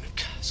storm in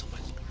castle, my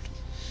lord.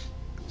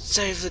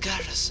 Save the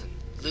garrison.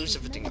 Lose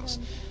everything else.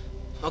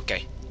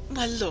 Okay.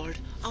 My lord,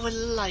 I would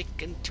like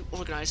to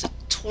organize a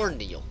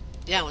tornado.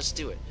 Yeah, let's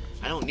do it.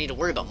 I don't need to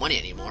worry about money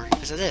anymore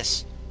because of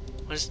this.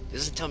 It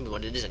doesn't tell me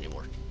what it is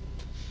anymore.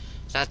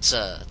 That's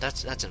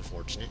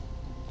unfortunate.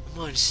 I'm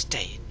going to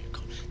stay in your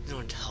court. No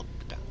one to help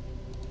me back.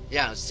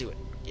 Yeah, let's do it.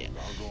 Yeah.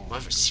 My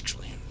wife is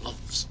secretly in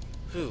love with someone.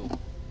 Who?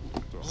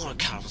 All our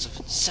cows of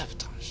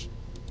sabotage.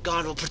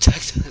 God will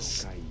protect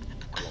us.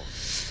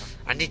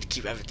 I need to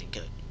keep everything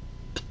good.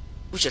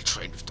 We should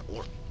trade with the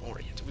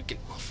Orient. We can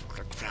offer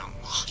the crown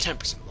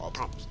 10% of all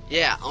promise.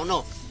 Yeah, oh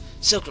no.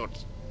 Silk Road,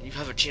 you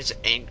have a chance at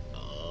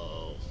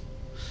oh.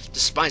 The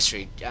Spice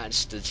Trade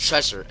adds to the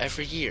treasure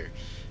every year.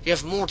 You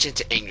have more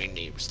chance of angering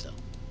neighbors though.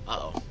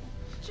 Uh-oh.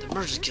 The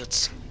merchant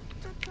guild.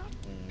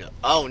 No.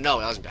 Oh no,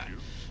 that was bad.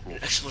 An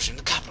explosion in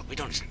the capital. We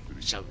don't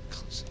shall we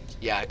close it?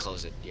 Yeah, I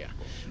close it, yeah.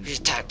 We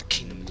attack the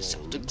kingdom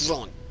itself. They're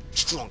growing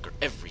stronger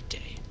every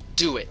day.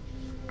 Do it.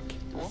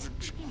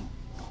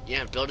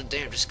 Yeah, build a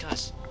dam,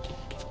 discuss.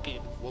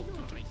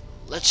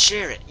 Let's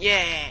share it.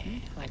 Yeah.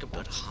 I could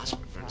build a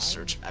hospital for the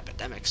surge of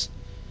epidemics.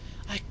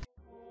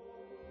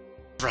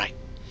 Right.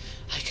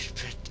 I could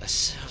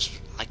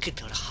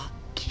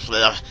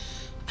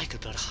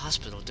build a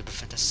hospital to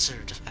prevent a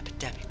surge of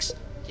epidemics.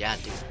 Yeah,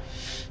 dude.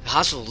 The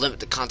hospital will limit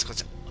the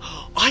consequences.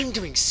 Oh, I'm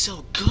doing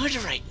so good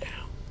right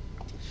now.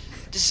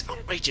 This is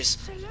outrageous.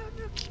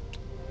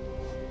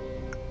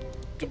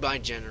 Goodbye,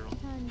 General.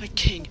 My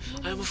king,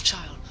 I am of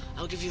child.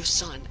 I will give you a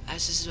son,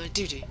 as this is my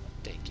duty.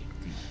 Thank you.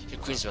 Your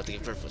queen's about to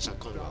give birth, but it's not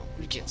going well.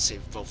 We can't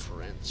save both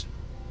her ends.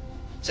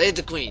 Save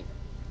the queen.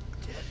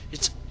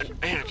 It's an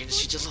arrogant,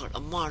 she's a lord, a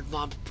marred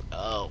mob.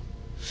 Oh.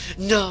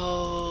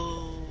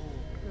 No.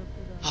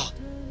 Oh.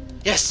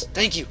 Yes,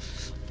 thank you.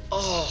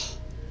 Oh.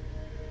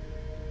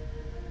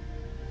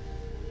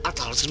 I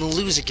thought I was gonna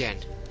lose again.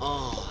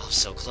 Oh,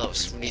 so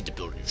close. We need to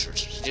build a new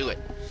church to do it.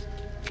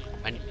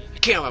 I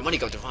can't have my money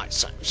go to mine,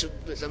 son. We should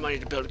use the money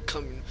to build a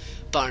common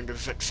barn to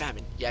prevent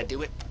famine. Yeah,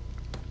 do it.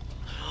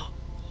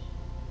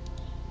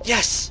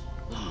 Yes!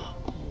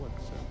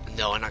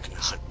 No, I'm not gonna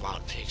hunt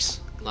wild pigs.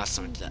 Last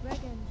time I did that.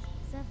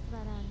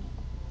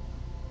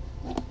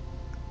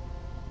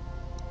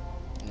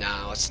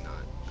 No, it's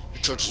not. The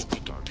church is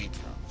weak on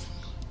people.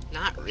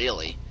 Not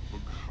really.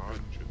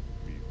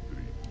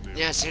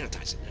 Yeah,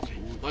 sanitize it. Okay.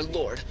 My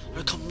lord,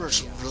 our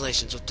commercial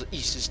relations with the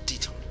East is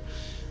detailed.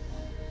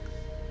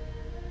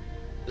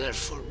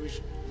 Therefore,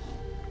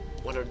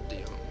 what about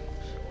a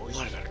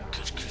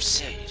good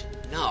crusade?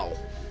 No.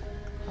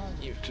 A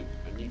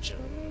new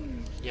general.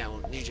 Yeah,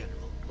 well, new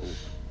general.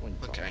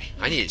 Okay,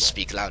 I need to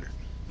speak louder.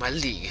 My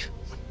league,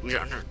 we are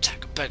under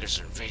attack. Beggars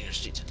are invading our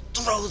streets.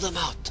 Throw them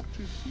out!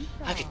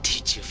 I can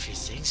teach you a few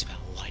things about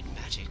white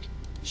magic.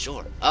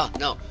 Sure. Oh,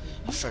 no.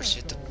 But first,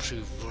 you have to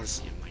prove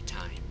worthy of my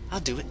time. I'll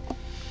do it.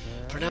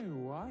 For now,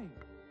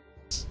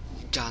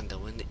 Uganda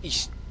in the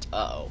east.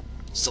 Uh-oh.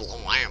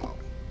 Salamo.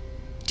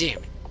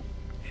 Damn it.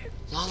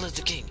 Long live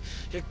the king.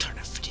 Your turn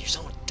at 50 years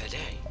old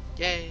today.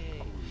 Yay.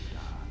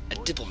 A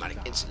diplomatic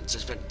incident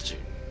suspended the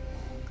tune.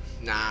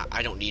 Nah,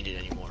 I don't need it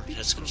anymore.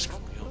 That's gonna screw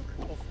me over.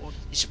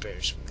 These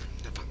bears.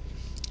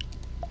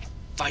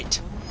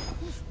 Fight.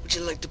 Would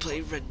you like to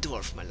play Red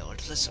Dwarf, my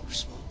lord? Let's over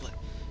small, but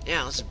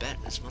yeah, let's bet.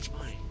 That's much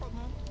money.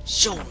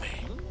 Show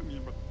me.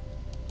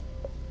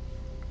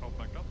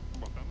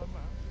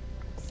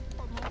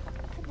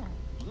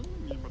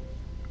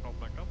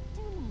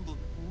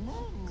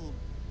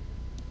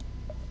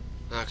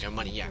 Okay,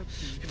 money, yeah.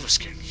 People are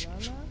scared of me.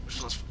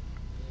 Responsible.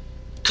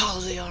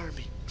 Call the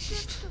army.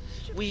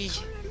 We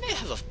may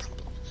have a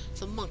problem.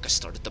 The monk has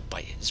started to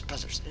bite his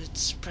brothers, and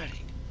it's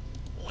spreading.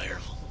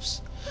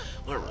 Werewolves.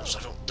 Werewolves,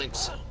 I don't think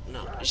so.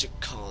 No, you should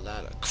call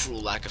that a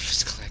cruel lack of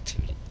physical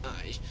activity.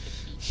 Aye.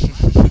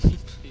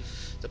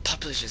 The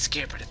population is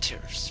scared by the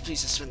terrorists. Please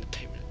suspend the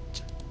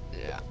payment.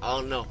 Yeah,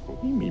 oh no.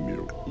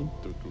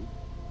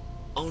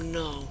 Oh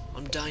no,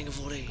 I'm dying of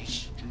old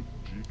age.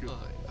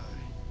 Aye.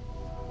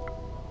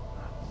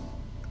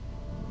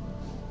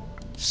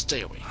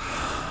 Stay away. You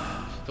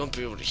won't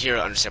be able to hear or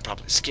understand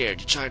properly. Scared.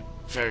 You tried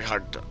very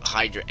hard to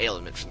hide your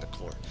ailment from the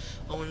court.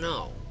 Oh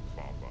no.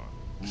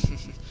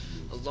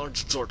 A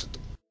large Jordan.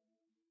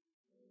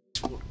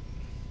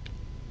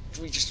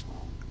 We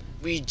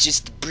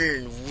just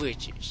burn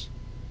witches.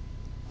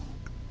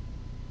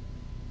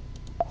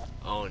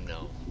 Oh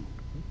no.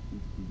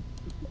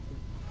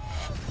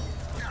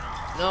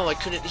 No, I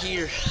couldn't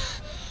hear.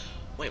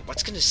 Wait,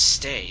 what's gonna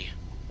stay?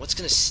 What's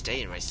gonna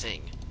stay in my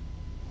thing?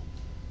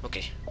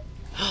 Okay.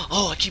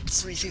 Oh, I keep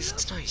 3 things.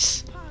 That's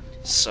nice.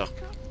 So,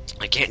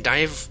 I can't die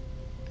of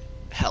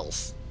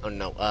health. Oh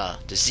no,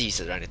 disease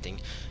or anything.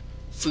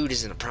 Food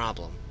isn't a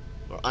problem.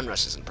 Or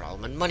unrest isn't a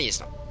problem. And money is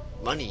not.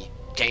 Money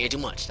can't get too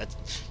much. That's.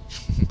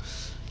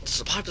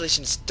 So the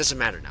population doesn't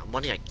matter now.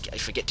 Money,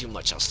 if I get too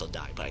much, I'll still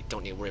die. But I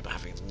don't need to worry about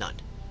having none.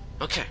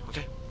 Okay.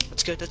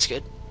 That's good, that's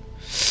good.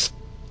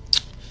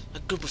 A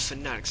group of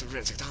fanatics have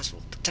ransacked the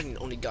hospital, pretending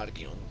only God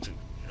can do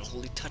a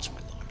holy touch, my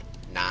lord.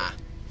 Nah.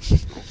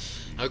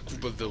 A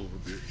group of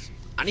villagers.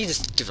 I need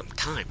to give them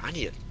time. I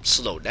need to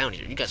slow down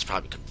here. You guys are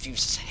probably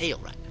confused as hell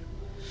right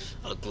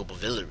now. A group of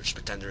villagers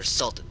pretend they're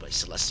assaulted by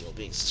celestial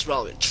beings. It's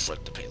probably a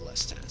trick to pay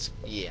less tax.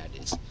 Yeah, it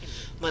is.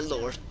 My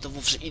lord, the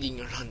wolves are eating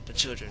our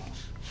children.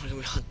 Where can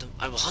we hunt them?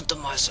 I will hunt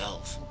them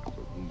myself.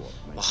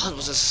 My hunt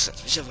was a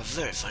success. We should have a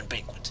very fine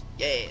banquet.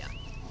 Yeah.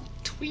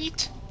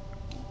 Tweet.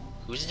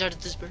 Who's in charge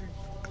of this bird?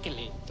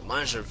 The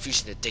miners are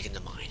refusing to dig in the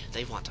mine.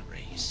 They want a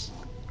raise.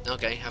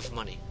 Okay, have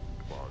money.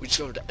 We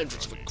discovered the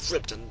entrance of a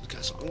crypt in the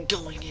castle. I'm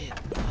going in.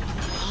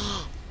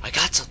 I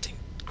got something.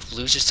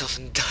 Lose yourself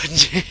in the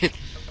dungeon.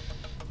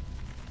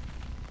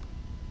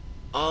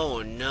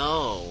 Oh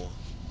no.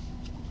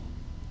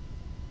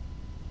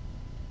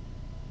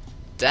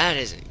 That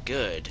isn't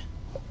good.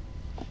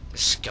 The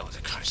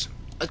skeleton cries.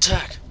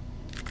 Attack!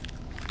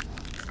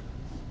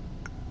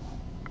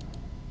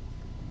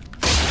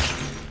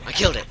 I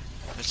killed it.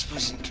 I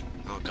suppose.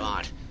 Oh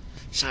god.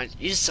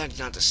 You decided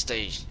not to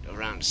stay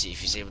around to see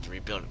if he's able to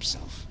rebuild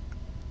himself.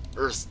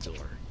 Earth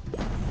door.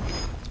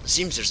 It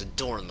seems there's a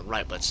door on the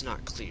right, but it's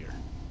not clear.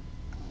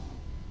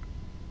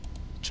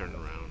 Turn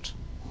around.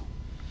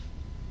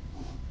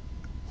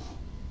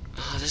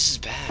 Oh, this is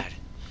bad.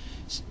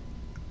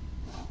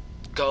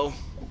 Go.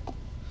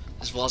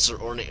 His walls are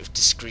ornate with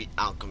discreet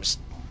alchemist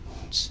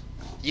runes.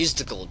 Use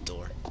the gold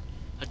door.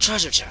 A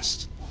treasure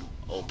chest.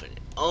 Open it.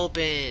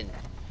 Open!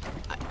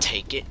 I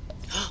take it.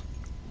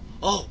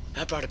 Oh,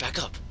 that brought it back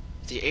up.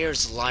 The air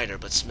is lighter,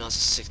 but smells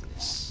of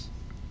sickness.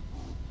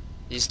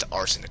 Use the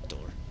arsenic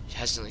door. It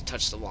hasn't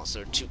touched the walls.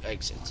 There are 2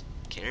 exits.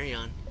 Carry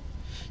on.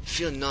 You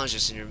feel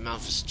nauseous and your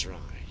mouth is dry.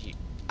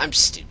 I'm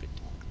stupid.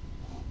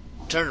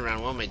 Turn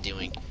around. What am I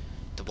doing?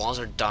 The walls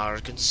are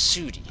dark and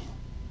sooty.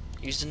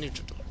 Use the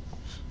neutral door.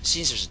 It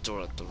seems there's a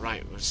door at the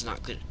right, but it's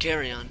not clear.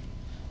 Carry on.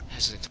 It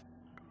hasn't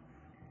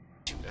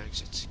 2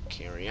 exits.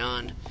 Carry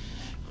on.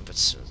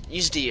 But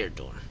use the air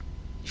door.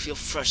 You feel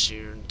fresh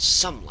air and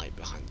some light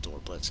behind the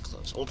door, but it's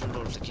closed. Open the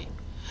door with the key.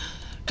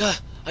 God,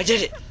 I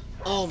did it!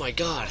 Oh my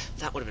god,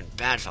 that would have been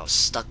bad if I was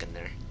stuck in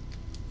there.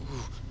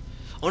 Ooh.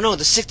 Oh no,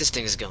 the sickness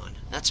thing is gone.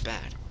 That's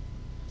bad.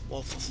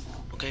 Well,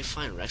 okay,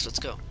 fine, Rex, let's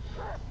go.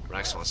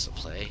 Rex wants to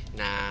play.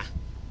 Nah.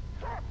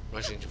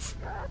 Rex wants to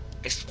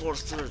explore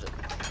further.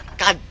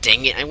 God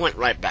dang it, I went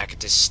right back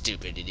into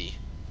stupidity.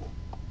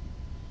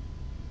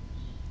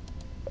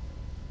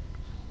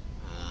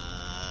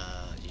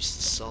 Use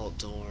the salt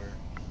door.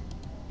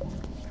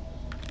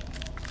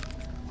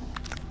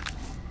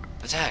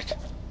 Attack!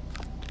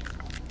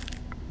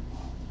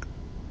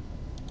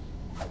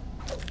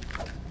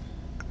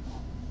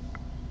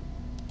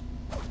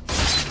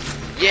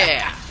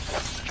 Yeah!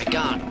 I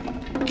got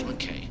him.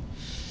 Okay.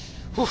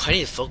 Whew, I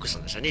need to focus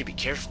on this. I need to be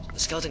careful. The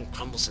skeleton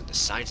crumbles and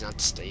decides not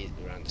to stay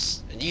around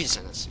this. And you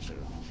decide not to stay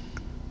around.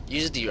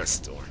 Use the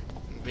earth door.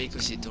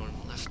 Vaguely see a door on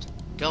the left.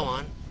 Go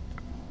on.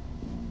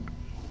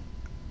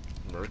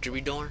 Mercury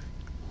door.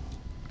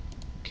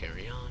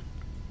 Carry on.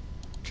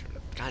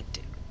 Turn. God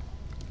damn.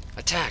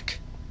 Attack!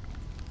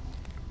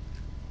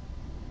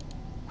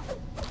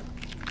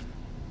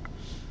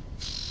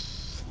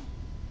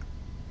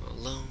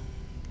 Alone.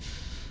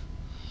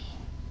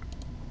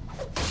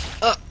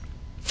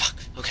 Fuck.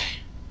 Okay.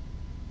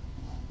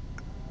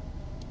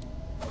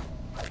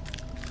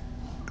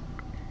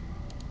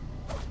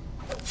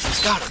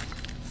 Got him!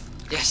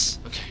 Yes,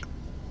 okay.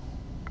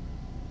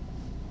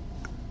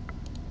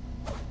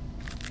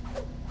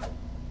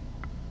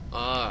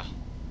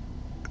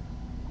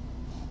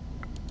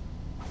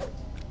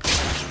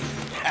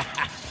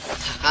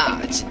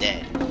 Haha, it's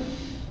dead.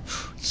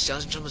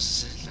 Skeleton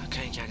troubles.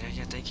 Okay,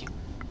 yeah, thank you.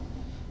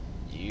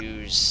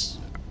 Use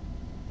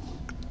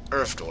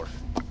earth door.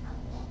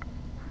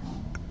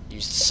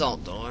 Use the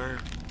salt door.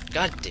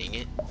 God dang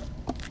it.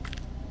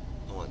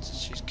 The ones that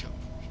she's coming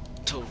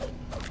from. Token.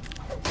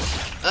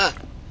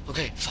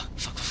 Okay, fuck.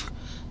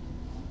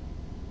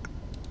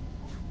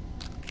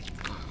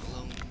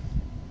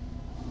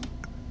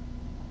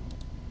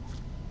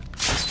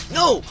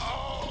 No!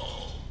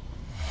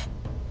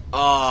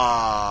 Oh,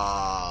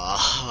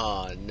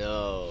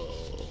 no.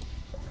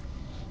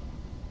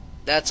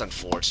 That's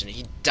unfortunate.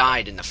 He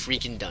died in the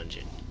freaking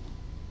dungeon.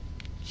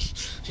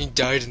 He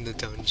died in the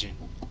dungeon.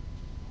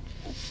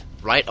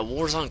 Right? A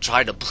war song,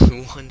 tried a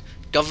blue one.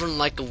 Govern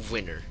like a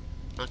winner.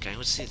 Okay,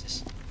 let's see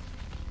this.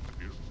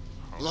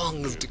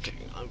 Long live the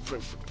king. I'm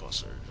perfect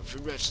boss of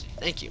your majesty.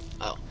 Thank you.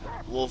 Oh.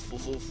 Wolf,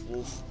 wolf, wolf,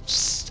 wolf.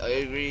 I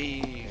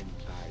agree.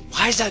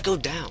 Why does that go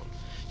down?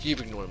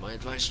 You've ignored my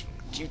advice.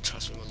 Do you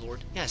trust me, my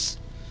lord? Yes.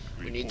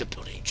 We need the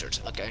building church.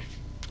 Okay.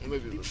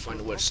 Maybe we'll find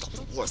a way to stop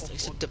the war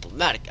thanks to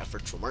diplomatic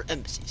efforts from our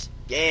embassies.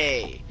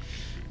 Yay!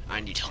 I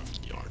need help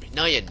from the army.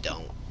 No, you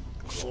don't.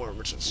 Foreign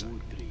merchants.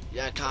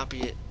 Yeah,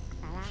 copy it.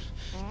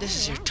 This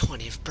is your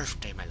 20th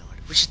birthday, my lord.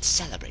 We should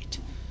celebrate.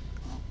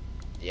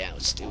 Yeah,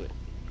 let's do it.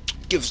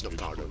 Give us no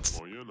powder.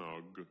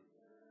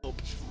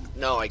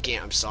 No, I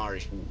can't. I'm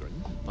sorry.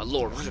 My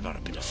lord, what about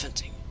a bit of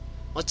fencing?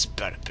 What's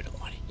about a bit of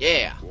money?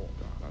 Yeah.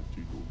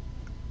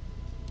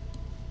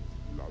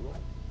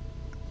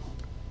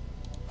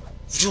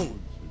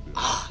 Zoom.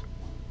 Ah.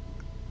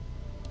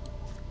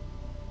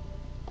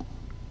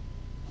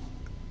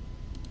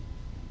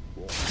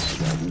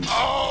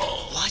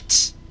 Oh,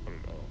 what?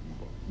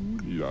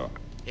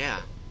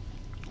 Yeah.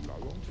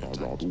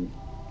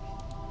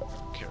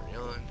 Carry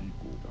on.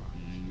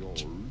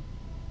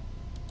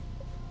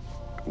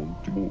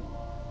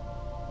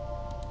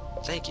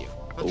 Thank you.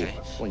 Okay.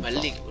 My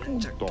legal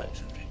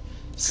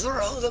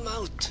throw them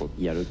out.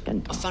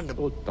 I found the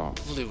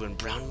blue and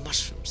brown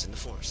mushrooms in the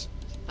forest.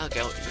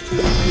 Okay.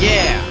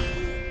 Yeah.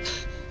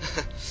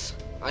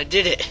 I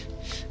did it.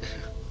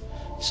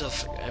 So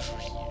forever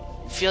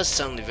you feel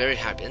suddenly very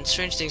happy, and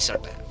strange things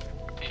start to happen.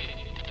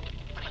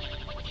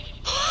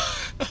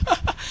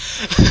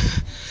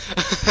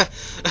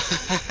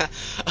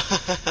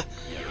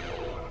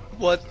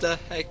 What the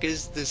heck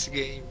is this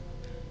game?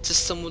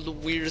 Just some of the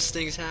weirdest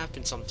things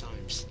happen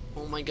sometimes.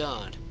 Oh my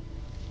god.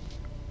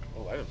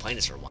 Oh, I've been playing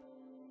this for a while.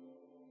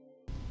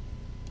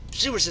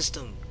 Sewer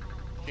system!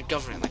 You're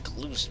governing like a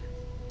loser.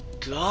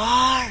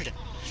 Guard!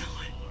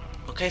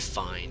 Okay,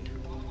 fine.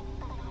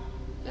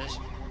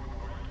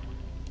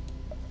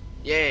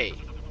 Yay!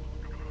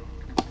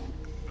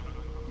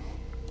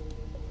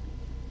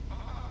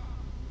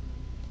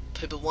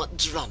 People want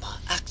drama,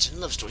 action,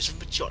 love stories, and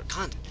mature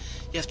content.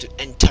 You have to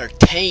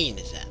entertain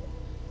them.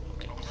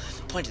 Okay.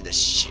 The point of this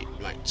shit,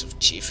 rights of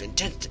chief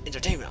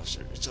entertainment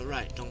officer. It's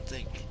alright, don't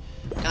think.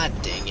 God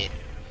dang it.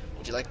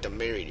 Would you like to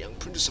marry the young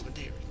prince of a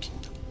neighboring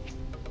kingdom?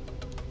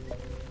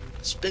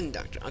 Spin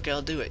doctor. Okay,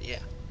 I'll do it, yeah.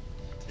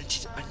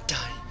 I'm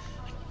dying.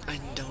 I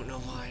don't know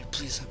why.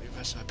 Please let me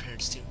rest my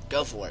parents' team.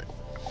 Go for it.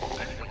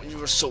 You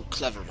were so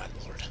clever, my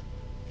lord.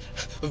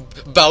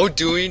 Bow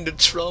doing to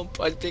Trump?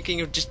 I'm thinking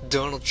of just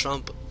Donald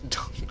Trump.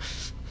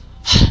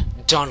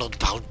 Donald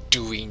Bow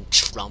doing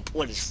Trump.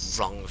 What is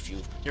wrong with you?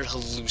 You're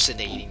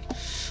hallucinating.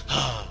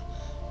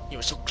 You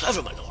were so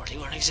clever, my lord.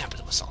 You are an example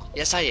of us all.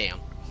 Yes, I am.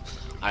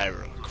 I have a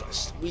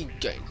request. We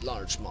gained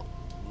large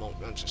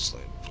amounts of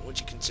slaves. Would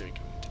you consider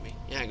giving it to me?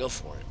 Yeah, go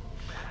for it.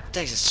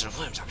 Thanks to Sir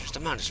William's officers, the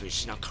mountains region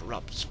is now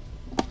corrupt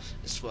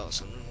as well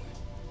as unruly.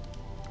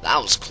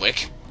 That was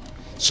quick.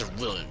 Sir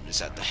William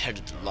is at the head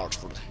of the large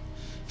horde.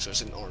 So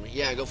it's an army.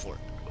 Yeah, go for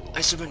it.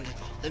 I surrender.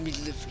 Let me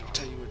live and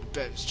tell you where the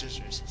best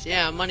treasure is.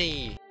 Yeah,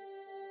 money.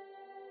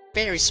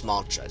 Very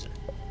small treasure.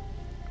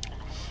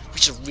 We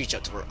should reach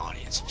out to our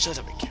audience. Show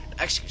them we care.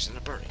 Execution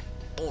and burning.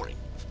 Boring.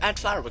 Add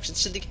fireworks and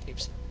silly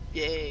games.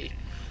 Yay.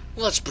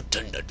 Let's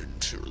pretend I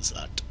didn't hear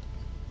that.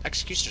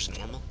 Executioner's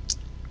normal.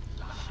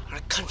 Our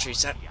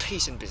country's at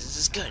peace and business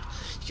is good.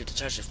 You keep the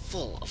treasure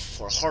full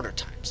for harder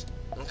times.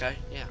 Okay,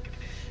 yeah.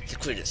 The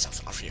queen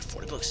itself offer you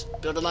 40 books.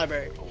 Build a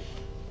library.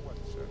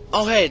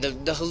 Oh hey,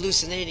 the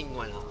hallucinating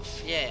went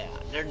off. Yeah,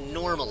 they're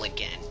normal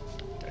again.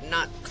 They're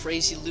not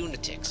crazy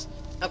lunatics.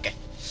 Okay.